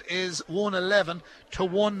now it is 1-11 to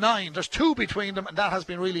 1-9. There's 2 between them, and that has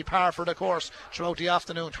been really par for the course throughout the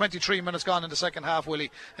afternoon. 23 minutes gone in the second half,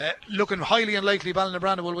 Willie. Looking highly unlikely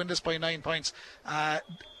Ballinabranna will win this by 9 points.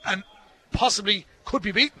 And possibly could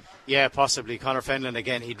be beaten. Yeah, possibly. Conor Fenlon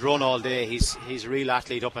again, he'd run all day. He's a real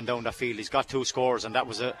athlete up and down the field. He's got 2 scores, and that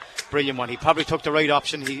was a brilliant one. He probably took the right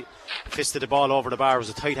option. He fisted the ball over the bar. It was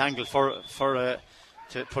a tight angle to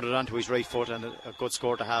put it onto his right foot, and a good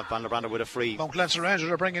score to have. Ballinabranna with a free. Mount Leinster Rangers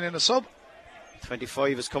are bringing in a sub.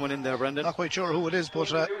 25 is coming in there, Brendan. Not quite sure who it is, but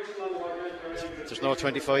there's no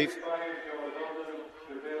 25.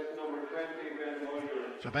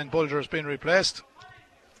 So Ben Bulger has been replaced.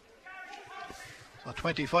 So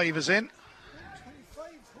 25 is in.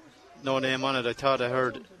 No name on it. I thought I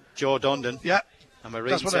heard Joe Dundon. Yeah, am I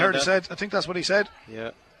right? That's what I heard he said. I think that's what he said.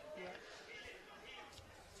 Yeah.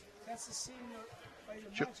 That's a senior. I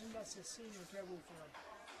imagine that's a senior level for him.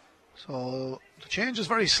 So the change is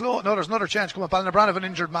very slow. No, there's another change. Come on, Ballinabranna have an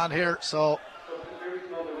injured man here. So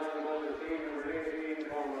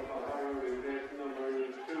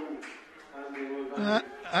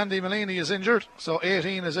Andy Malini is injured, so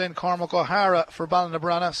 18 is in. Cormac O'Hara for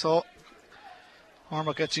Ballinabranna, so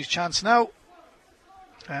Cormac gets his chance now.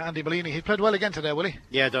 Andy Malini, he played well again today, will he?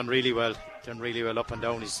 Yeah, done really well up and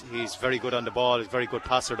down. He's very good on the ball, he's very good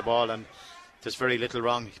passer of the ball, and there's very little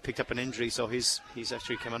wrong. He picked up an injury, so he's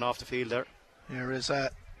actually coming off the field there. Here is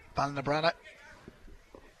Ballinabranna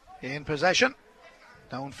in possession.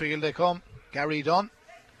 Downfield they come. Gary Dunn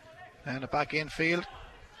and it back infield.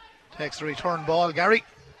 Takes the return ball. Gary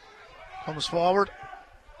comes forward.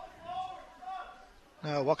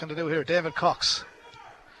 Now what can they do here? David Cox.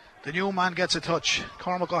 The new man gets a touch.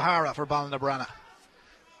 Cormac O'Hara for Ballinabranna.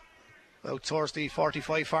 Out towards the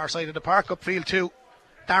 45 far side of the park. Upfield to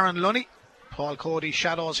Darren Lunny. Paul Cody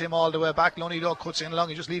shadows him all the way back. Lunny though cuts in along.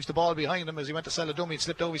 He just leaves the ball behind him as he went to sell a dummy. It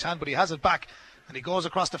slipped over his hand, but he has it back. And he goes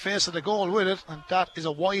across the face of the goal with it. And that is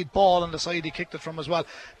a wide ball on the side he kicked it from as well.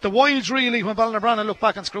 The wides really, when Ballinabranna look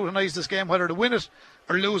back and scrutinise this game, whether to win it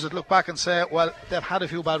or lose it, look back and say, well, they've had a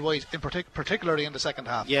few bad wides, particularly in the second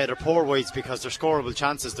half. Yeah, they're poor wides because they're scoreable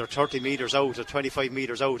chances. They're 30 metres out or 25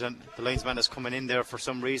 metres out, and the linesman is coming in there for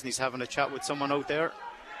some reason. He's having a chat with someone out there.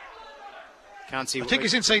 Can't see. I think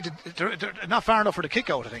he's inside. They're not far enough for the kick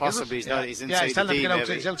out. I think possibly he's not. He's inside the D.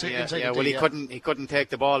 He's inside the well, D, he couldn't take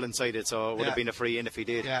the ball inside it, so it would have been a free in if he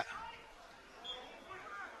did. Yeah.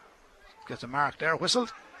 Gets a mark there,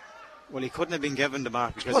 whistled. Well, he couldn't have been given the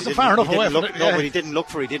mark because wasn't far enough away. No, but he didn't look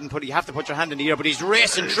for. He didn't put. You have to put your hand in the air, but he's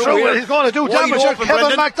racing through here. He's going to do damage.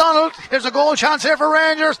 Kevin MacDonald. Here's a goal chance here for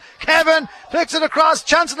Rangers. Kevin flicks it across,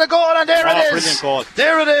 chance of the goal, and there it is. Brilliant goal.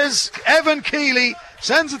 There it is. Evan Keeley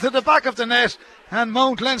sends it to the back of the net, and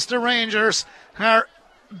Mount Leinster Rangers are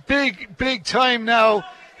big time now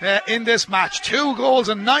in this match. 2 goals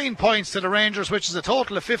and 9 points to the Rangers, which is a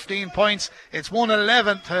total of 15 points. It's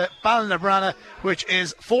 1-11 to Ballinabranna, which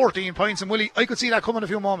is 14 points. And Willie, I could see that coming a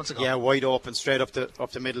few moments ago. Yeah, wide open, straight up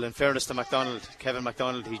the middle. In fairness to MacDonald, Kevin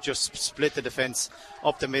MacDonald, he just split the defence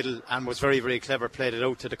up the middle and was very, very clever. Played it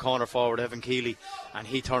out to the corner forward, Evan Keeley, and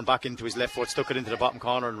he turned back into his left foot, stuck it into the bottom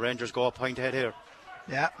corner, and Rangers go a point ahead here.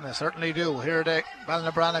 Yeah, they certainly do. Here they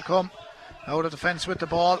Ballinabranna come out of the fence with the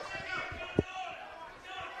ball.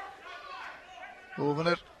 Moving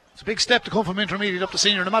it. It's a big step to come from intermediate up to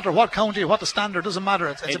senior. No matter what county, what the standard, doesn't matter.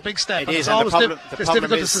 It's a big step. It is. It's always difficult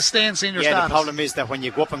to sustain senior status. The problem is that when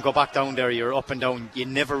you go up and go back down there, you're up and down. You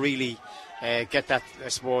never really get that. I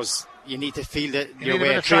suppose you need to feel your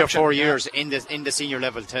way 3 or 4 years in the senior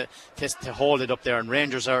level to hold it up there. And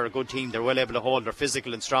Rangers are a good team. They're well able to hold. They're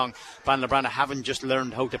physical and strong. Ballinabranna haven't just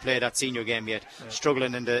learned how to play that senior game yet. Yeah.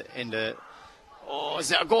 Struggling in the. Oh, is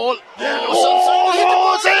that a goal?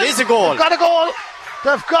 It is a goal. They've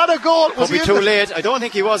got a goal. Could be too late. I don't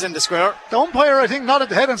think he was in the square. The umpire, I think, nodded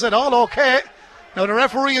the head and said, all okay. Now the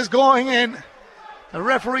referee is going in.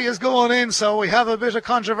 So we have a bit of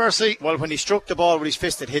controversy. Well, when he struck the ball with his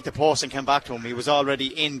fist, it hit the post and came back to him. He was already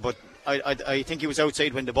in, but I think he was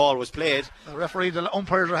outside when the ball was played. The referee, the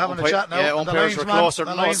umpires are having a chat now. Yeah, umpires were closer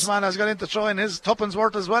than us. The linesman has got in to try in his tuppence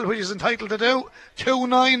worth as well, which he's entitled to do.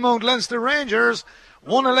 2-9 Mount Leinster Rangers.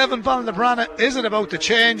 1-11 Ballinabranna. Is it about to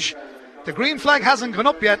change? The green flag hasn't gone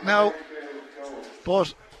up yet now,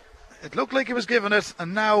 but it looked like he was given it,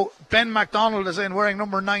 and now Ben MacDonald is in wearing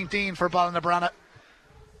number 19 for Ballinabranna.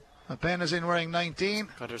 Ben is in wearing 19.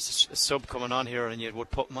 God, there's a sub coming on here, and you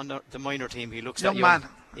would put him on the minor team. He looks young man.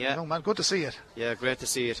 Yeah, young man. Good to see it. Yeah, great to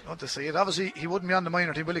see it. Good to see it. Obviously, he wouldn't be on the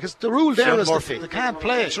minor team, because the rule there is they can't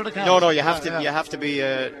play. Sure, they can't. No, you have to. You have to be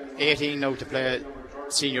 18 now to play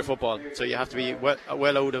senior football, so you have to be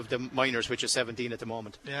well out of the minors, which is 17 at the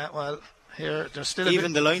moment. Yeah, well, here there's still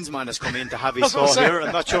even the linesman has come in to have his score here.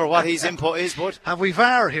 I'm not sure what his input is, but have we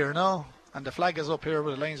VAR here? No, and the flag is up here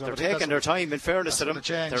with the linesman. They're taking their time. In fairness to them,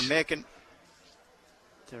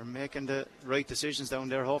 they're making the right decisions down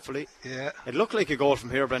there. Hopefully, yeah. It looked like a goal from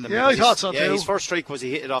here, Brendan. Yeah, I thought so too. Yeah, his first strike was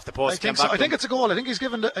he hit it off the post. I think so. I think it's a goal. I think he's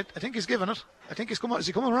given it. I think he's coming. Is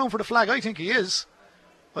he coming around for the flag? I think he is.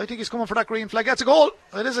 I think he's coming for that green flag. Yeah, it's a goal.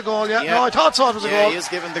 It is a goal, yeah. No, I thought so. It was a goal. Yeah, he is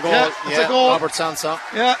given the goal. Yeah, it's a goal. Robert Sansa.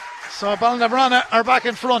 Yeah. So Ballinabranna are back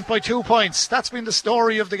in front by 2 points. That's been the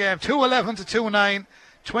story of the game. 2-11 to 2-9.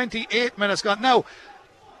 28 minutes gone. Now,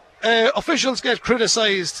 officials get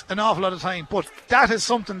criticised an awful lot of time, but that is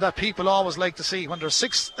something that people always like to see. When there's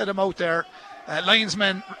 6 of them out there,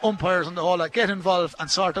 linesmen, umpires and the whole lot, get involved and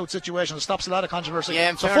sort out situations. It stops a lot of controversy.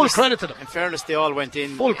 Yeah, so full credit to them. In fairness, they all went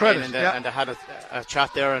in. Full credit. And they had a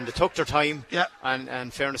chat there, and they took their time. Yeah.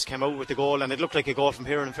 And fairness came out with the goal, and it looked like a goal from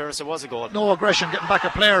here, and in fairness, it was a goal. No aggression, getting back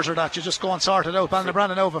at players or that. You just go and sort it out.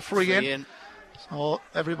 Ballinabranna now have a free in. So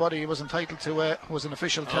everybody was entitled to, was an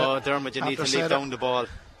official to. Dermot, you need to leave down the ball.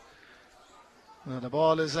 Well, the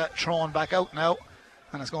ball is thrown back out now.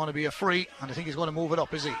 And it's going to be a free, and I think he's going to move it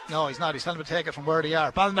up, is he? No, he's not. He's telling him to take it from where they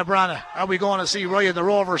are. Ballinabranna, are we going to see Ryan the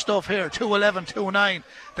Rover stuff here? 2-11, 2-9.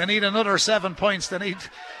 They need another 7 points.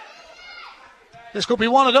 This could be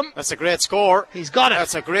one of them. That's a great score. He's got it.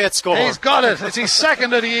 That's a great score. He's got it. It's his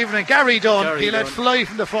second of the evening. Gary Dunn. He let fly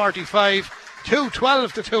from the 45.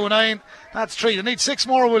 2-12 to 2-9. That's 3. They need 6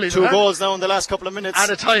 more, will he? 2 goals now in the last couple of minutes. At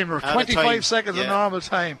a timer. 25 seconds of normal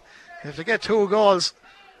time. If they get 2 goals,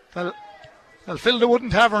 they'll fill the Wooden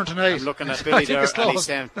Tavern tonight. I'm looking at Billy there, and he's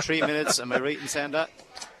saying 3 minutes. Am I right in saying that?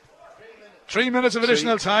 3 minutes of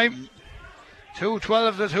additional time.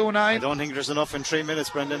 2-12 to 2-9. I don't think there's enough in 3 minutes,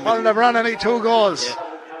 Brendan. Well, Ballinabranna need 2 goals. Yeah.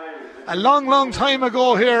 A long time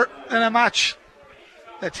ago here in a match,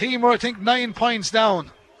 a team were, I think, 9 points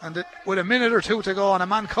down, and with a minute or 2 to go, and a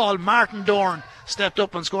man called Martin Dorn stepped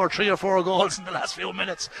up and scored 3 or 4 goals in the last few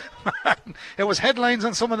minutes. Martin, it was headlines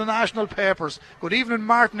on some of the national papers. Good evening,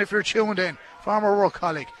 Martin, if you're tuned in. Former work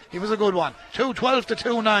colleague. He was a good one. 2-12 to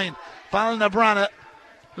 2-9. Ballinabranna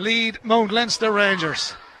lead Mount Leinster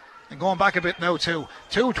Rangers. And going back a bit now too.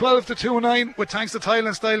 2-12 to 2-9 with thanks to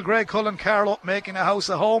Thailand Style, Greg Cullen Carlow making a house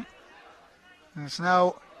at home. And it's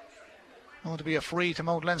now going to be a free to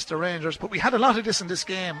Mount Leinster Rangers. But we had a lot of this in this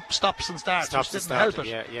game. Stops and starts. Which didn't help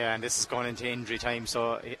it. Yeah, and this is going into injury time,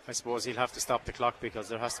 so I suppose he'll have to stop the clock because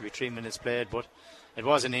there has to be 3 minutes played. But it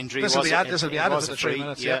was an injury. This will be added to the 3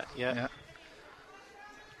 minutes. Yeah.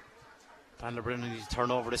 Ballinabranna need to turn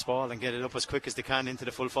over this ball and get it up as quick as they can into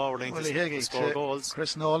the full forward line to score goals.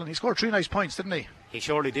 Chris Nolan, he scored 3 nice points, didn't he? He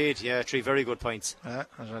surely did, 3 very good points.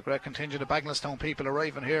 There's a great contingent of Bagenalstown people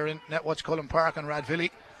arriving here in Netwatch Cullen Park and Radvilly.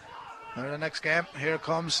 Now the next game, here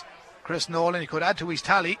comes Chris Nolan. He could add to his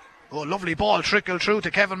tally. Oh, lovely ball, trickle through to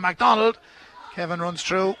Kevin MacDonald. Kevin runs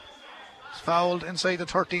through. It's fouled inside the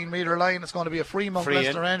 13-metre line. It's going to be a free Mount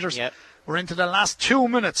Leinster Rangers. Yep. We're into the last 2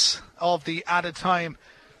 minutes of the added time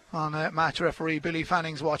on match referee Billy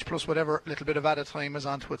Fanning's watch, plus whatever little bit of added time is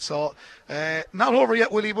onto it. So not over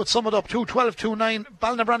yet, Willie, but sum it up. 2-12, 2-9.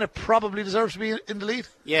 Ballinabranna probably deserves to be in the lead.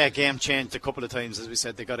 Yeah, game changed a couple of times. As we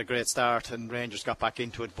said, they got a great start and Rangers got back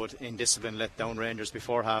into it, but indiscipline let down Rangers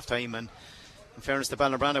before half time. And in fairness to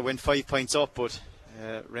Ballinabranna, went 5 points up, but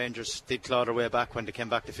Rangers did claw their way back when they came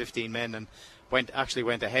back to 15 men and went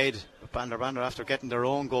ahead. But Ballinabranna, after getting their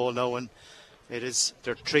own goal now, and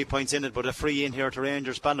they're 3 points in it, but a free in here to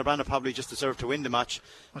Rangers. Ballinabranna probably just deserved to win the match,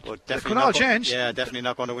 but definitely it could all change. Yeah, definitely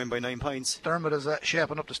not going to win by 9 points. Dermot is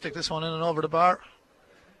shaping up to stick this one in and over the bar.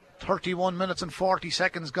 31 minutes and 40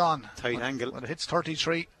 seconds gone. Tight angle. When it hits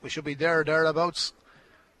 33, we should be thereabouts.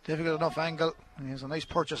 Difficult enough angle. He has a nice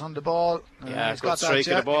purchase on the ball. He's got strike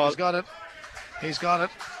of the ball. He's got it.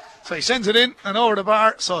 So he sends it in and over the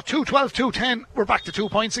bar. So 2-12, 2-10. We're back to 2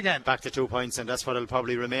 points again. Back to 2 points, and that's what it'll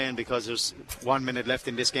probably remain because there's 1 minute left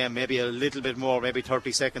in this game. Maybe a little bit more, maybe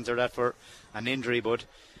 30 seconds or that for an injury, but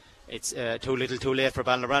it's too little too late for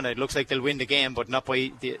Ballinabranna. It looks like they'll win the game, but not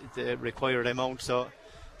by the required amount. So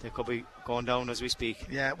they could be going down as we speak.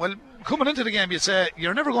 Yeah, well, coming into the game, you'd say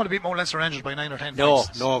you're never going to beat Mount Leinster Rangers by 9 or 10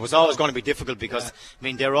 points. No, it was always going to be difficult because,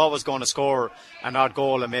 they're always going to score an odd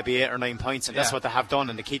goal and maybe 8 or 9 points, and that's what they have done,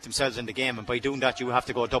 and they keep themselves in the game, and by doing that, you have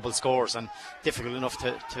to go double scores, and difficult enough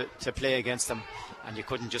to play against them, and you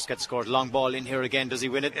couldn't just get scored. Long ball in here again, does he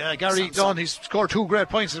win it? Yeah, Gary Dunn, he's scored 2 great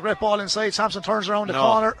points. There's a great ball inside. Sampson turns around the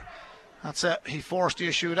corner. That's it. He forced the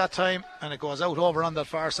issue that time, and it goes out over on that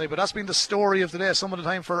far side, but that's been the story of the day. Some of the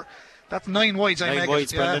time for... That's 9 wides, 9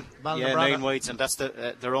 wides, Brendan. Yeah, 9 wides, and that's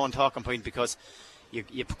their own talking point because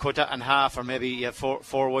you cut that in half, or maybe you have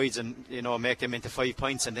four wides and make them into 5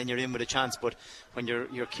 points, and then you're in with a chance. But when you're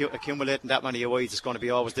accumulating that many wides, it's going to be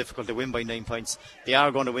always difficult to win by 9 points. They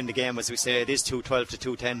are going to win the game, as we say. It is 2-12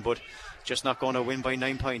 to 2-10, but just not going to win by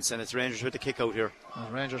 9 points. And it's Rangers with the kick out here.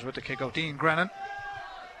 Rangers with the kick out. Dean Grennan.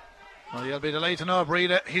 Well, you'll be delighted to know,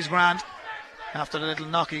 Breda, he's grand after the little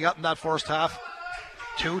knock he got in that first half.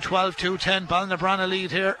 2-12, 2-10. Ballinabranna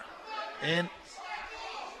lead here in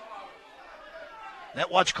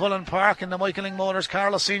Netwatch Cullen Park in the Michael Ling Motors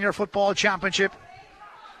Carlow Senior Football Championship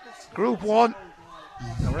Group 1.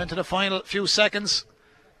 Now we're into the final few seconds.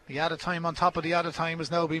 The added time on top of the added time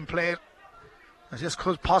is now being played. This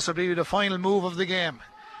could possibly be the final move of the game.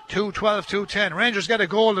 2-12, 2-10. Rangers get a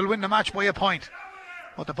goal, they'll win the match by a point.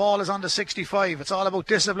 But the ball is on the 65. It's all about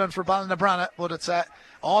discipline for Ballinabranna, but it's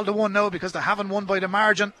all the one now because they haven't won by the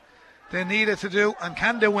margin they needed to do. And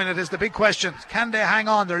can they win it is the big question. Can they hang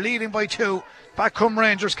on? They're leading by 2. Back come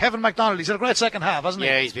Rangers. Kevin MacDonald, he's had a great second half, hasn't he?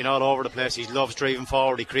 Yeah, he's been all over the place. He loves driving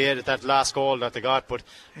forward. He created that last goal that they got, but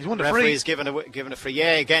he's won the free. He's given a free.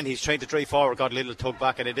 Yeah, again, he's trying to drive forward, got a little tug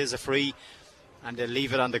back, and it is a free. and they'll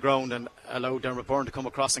leave it on the ground and allow Dermot Byrne to come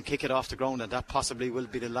across and kick it off the ground, and that possibly will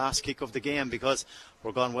be the last kick of the game, because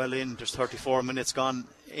we're gone well in. There's 34 minutes gone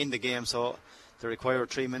in the game, so they require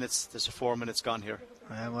 3 minutes. There's 4 minutes gone here.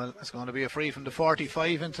 Well, it's going to be a free from the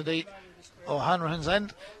 45 into the O'Hanrahan's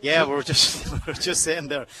end. Yeah, we're just saying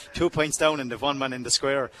there, 2 points down and they've one man in the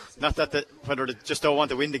square. Not that whether they just don't want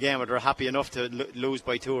to win the game or they're happy enough to lose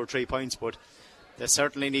by 2 or 3 points, but they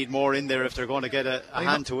certainly need more in there if they're going to get a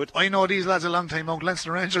hand to it. I know these lads a long time. Mount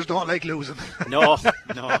Leinster Rangers don't like losing. No.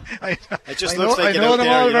 It just looks like it out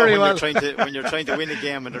there, when you're trying to win a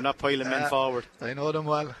game and they're not piling men forward. I know them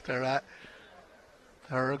well.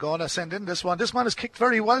 They're going to send in this one. This man has kicked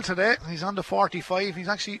very well today. He's on the 45. He's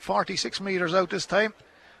actually 46 metres out this time.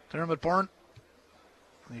 Dermot Byrne.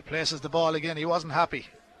 And he places the ball again. He wasn't happy.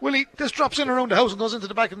 Willie, this drops in around the house and goes into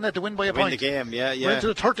the back of the net to win by a point. Win the game, yeah. We're into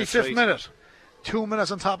the 35th minute. 2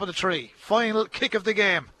 minutes on top of the tree. Final kick of the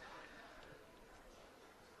game.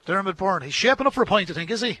 Dermot Byrne. He's shaping up for a point, I think,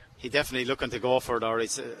 is he? He's definitely looking to go for it, or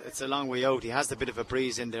it's a long way out. He has the bit of a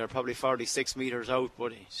breeze in there, probably 46 metres out,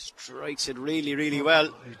 but he strikes it really, really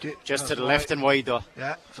well. Just to the left and wide, though.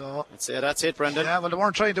 Yeah, so that's it, Brendan. Yeah, well, they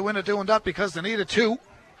weren't trying to win it doing that because they needed 2.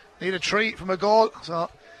 Needed 3 from a goal, so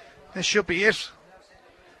this should be it.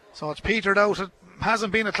 So it's petered out. It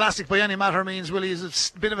hasn't been a classic by any matter means, Willie.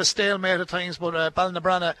 It's a bit of a stalemate at times, but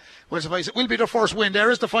Ballinabranna will suffice. It will be their first win.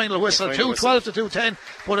 There is the final whistle. 2-12 to 2-10,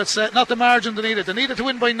 but it's not the margin they needed. They needed to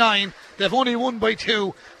win by 9. They've only won by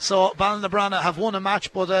 2, so Ballinabranna have won a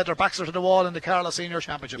match, but their backs are to the wall in the Carlow Senior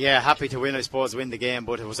Championship. Yeah, happy to win, I suppose, win the game,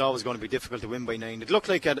 but it was always going to be difficult to win by 9. It looked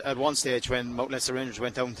like at one stage when Mount Leinster Rangers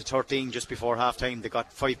went down to 13 just before half time, they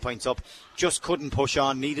got 5 points up, just couldn't push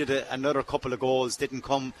on, needed another couple of goals, didn't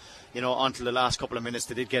come until the last couple of minutes.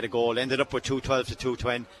 They did get a goal, ended up with 2-12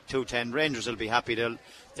 to 2-10. Rangers will be happy, they'll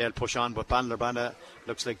push on, but Ballinabranna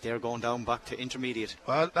looks like they're going down back to intermediate.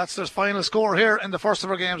 Well, that's their final score here in the first of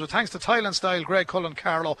our games, with thanks to Thailand Style, Greg Cullen,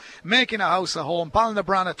 Carlow making a house at home.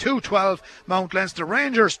 Ballinabranna 2-12, Mount Leinster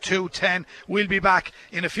Rangers 2-10. We'll be back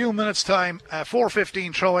in a few minutes time,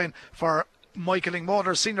 4:15 throw-in for Michael Lyng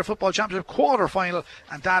Motors Senior Football Championship quarter final,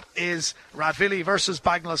 and that is Rathvilly versus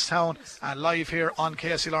Bagnallstown, and live here on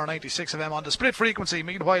KCLR 96 FM on the split frequency.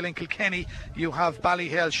 Meanwhile in Kilkenny you have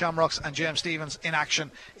Ballyhale Shamrocks and James Stephens in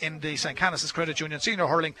action in the St. Canice's Credit Union Senior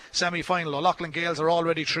Hurling semi-final. O'Loughlin Gales are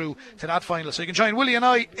already through to that final, so you can join Willie and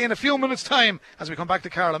I in a few minutes time as we come back to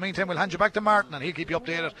Carlow. Meantime we'll hand you back to Martin and he'll keep you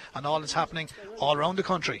updated on all that's happening all around the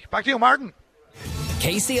country. Back to you, Martin.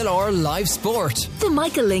 KCLR Live Sport. The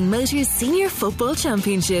Michael Lyng Motors Senior Football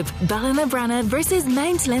Championship. Ballinabranna versus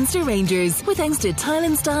Mount Leinster Rangers. With thanks to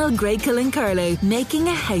Thailand Style, Greg Cullen Carlow. Making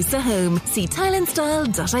a house a home. See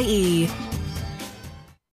thailandstyle.ie.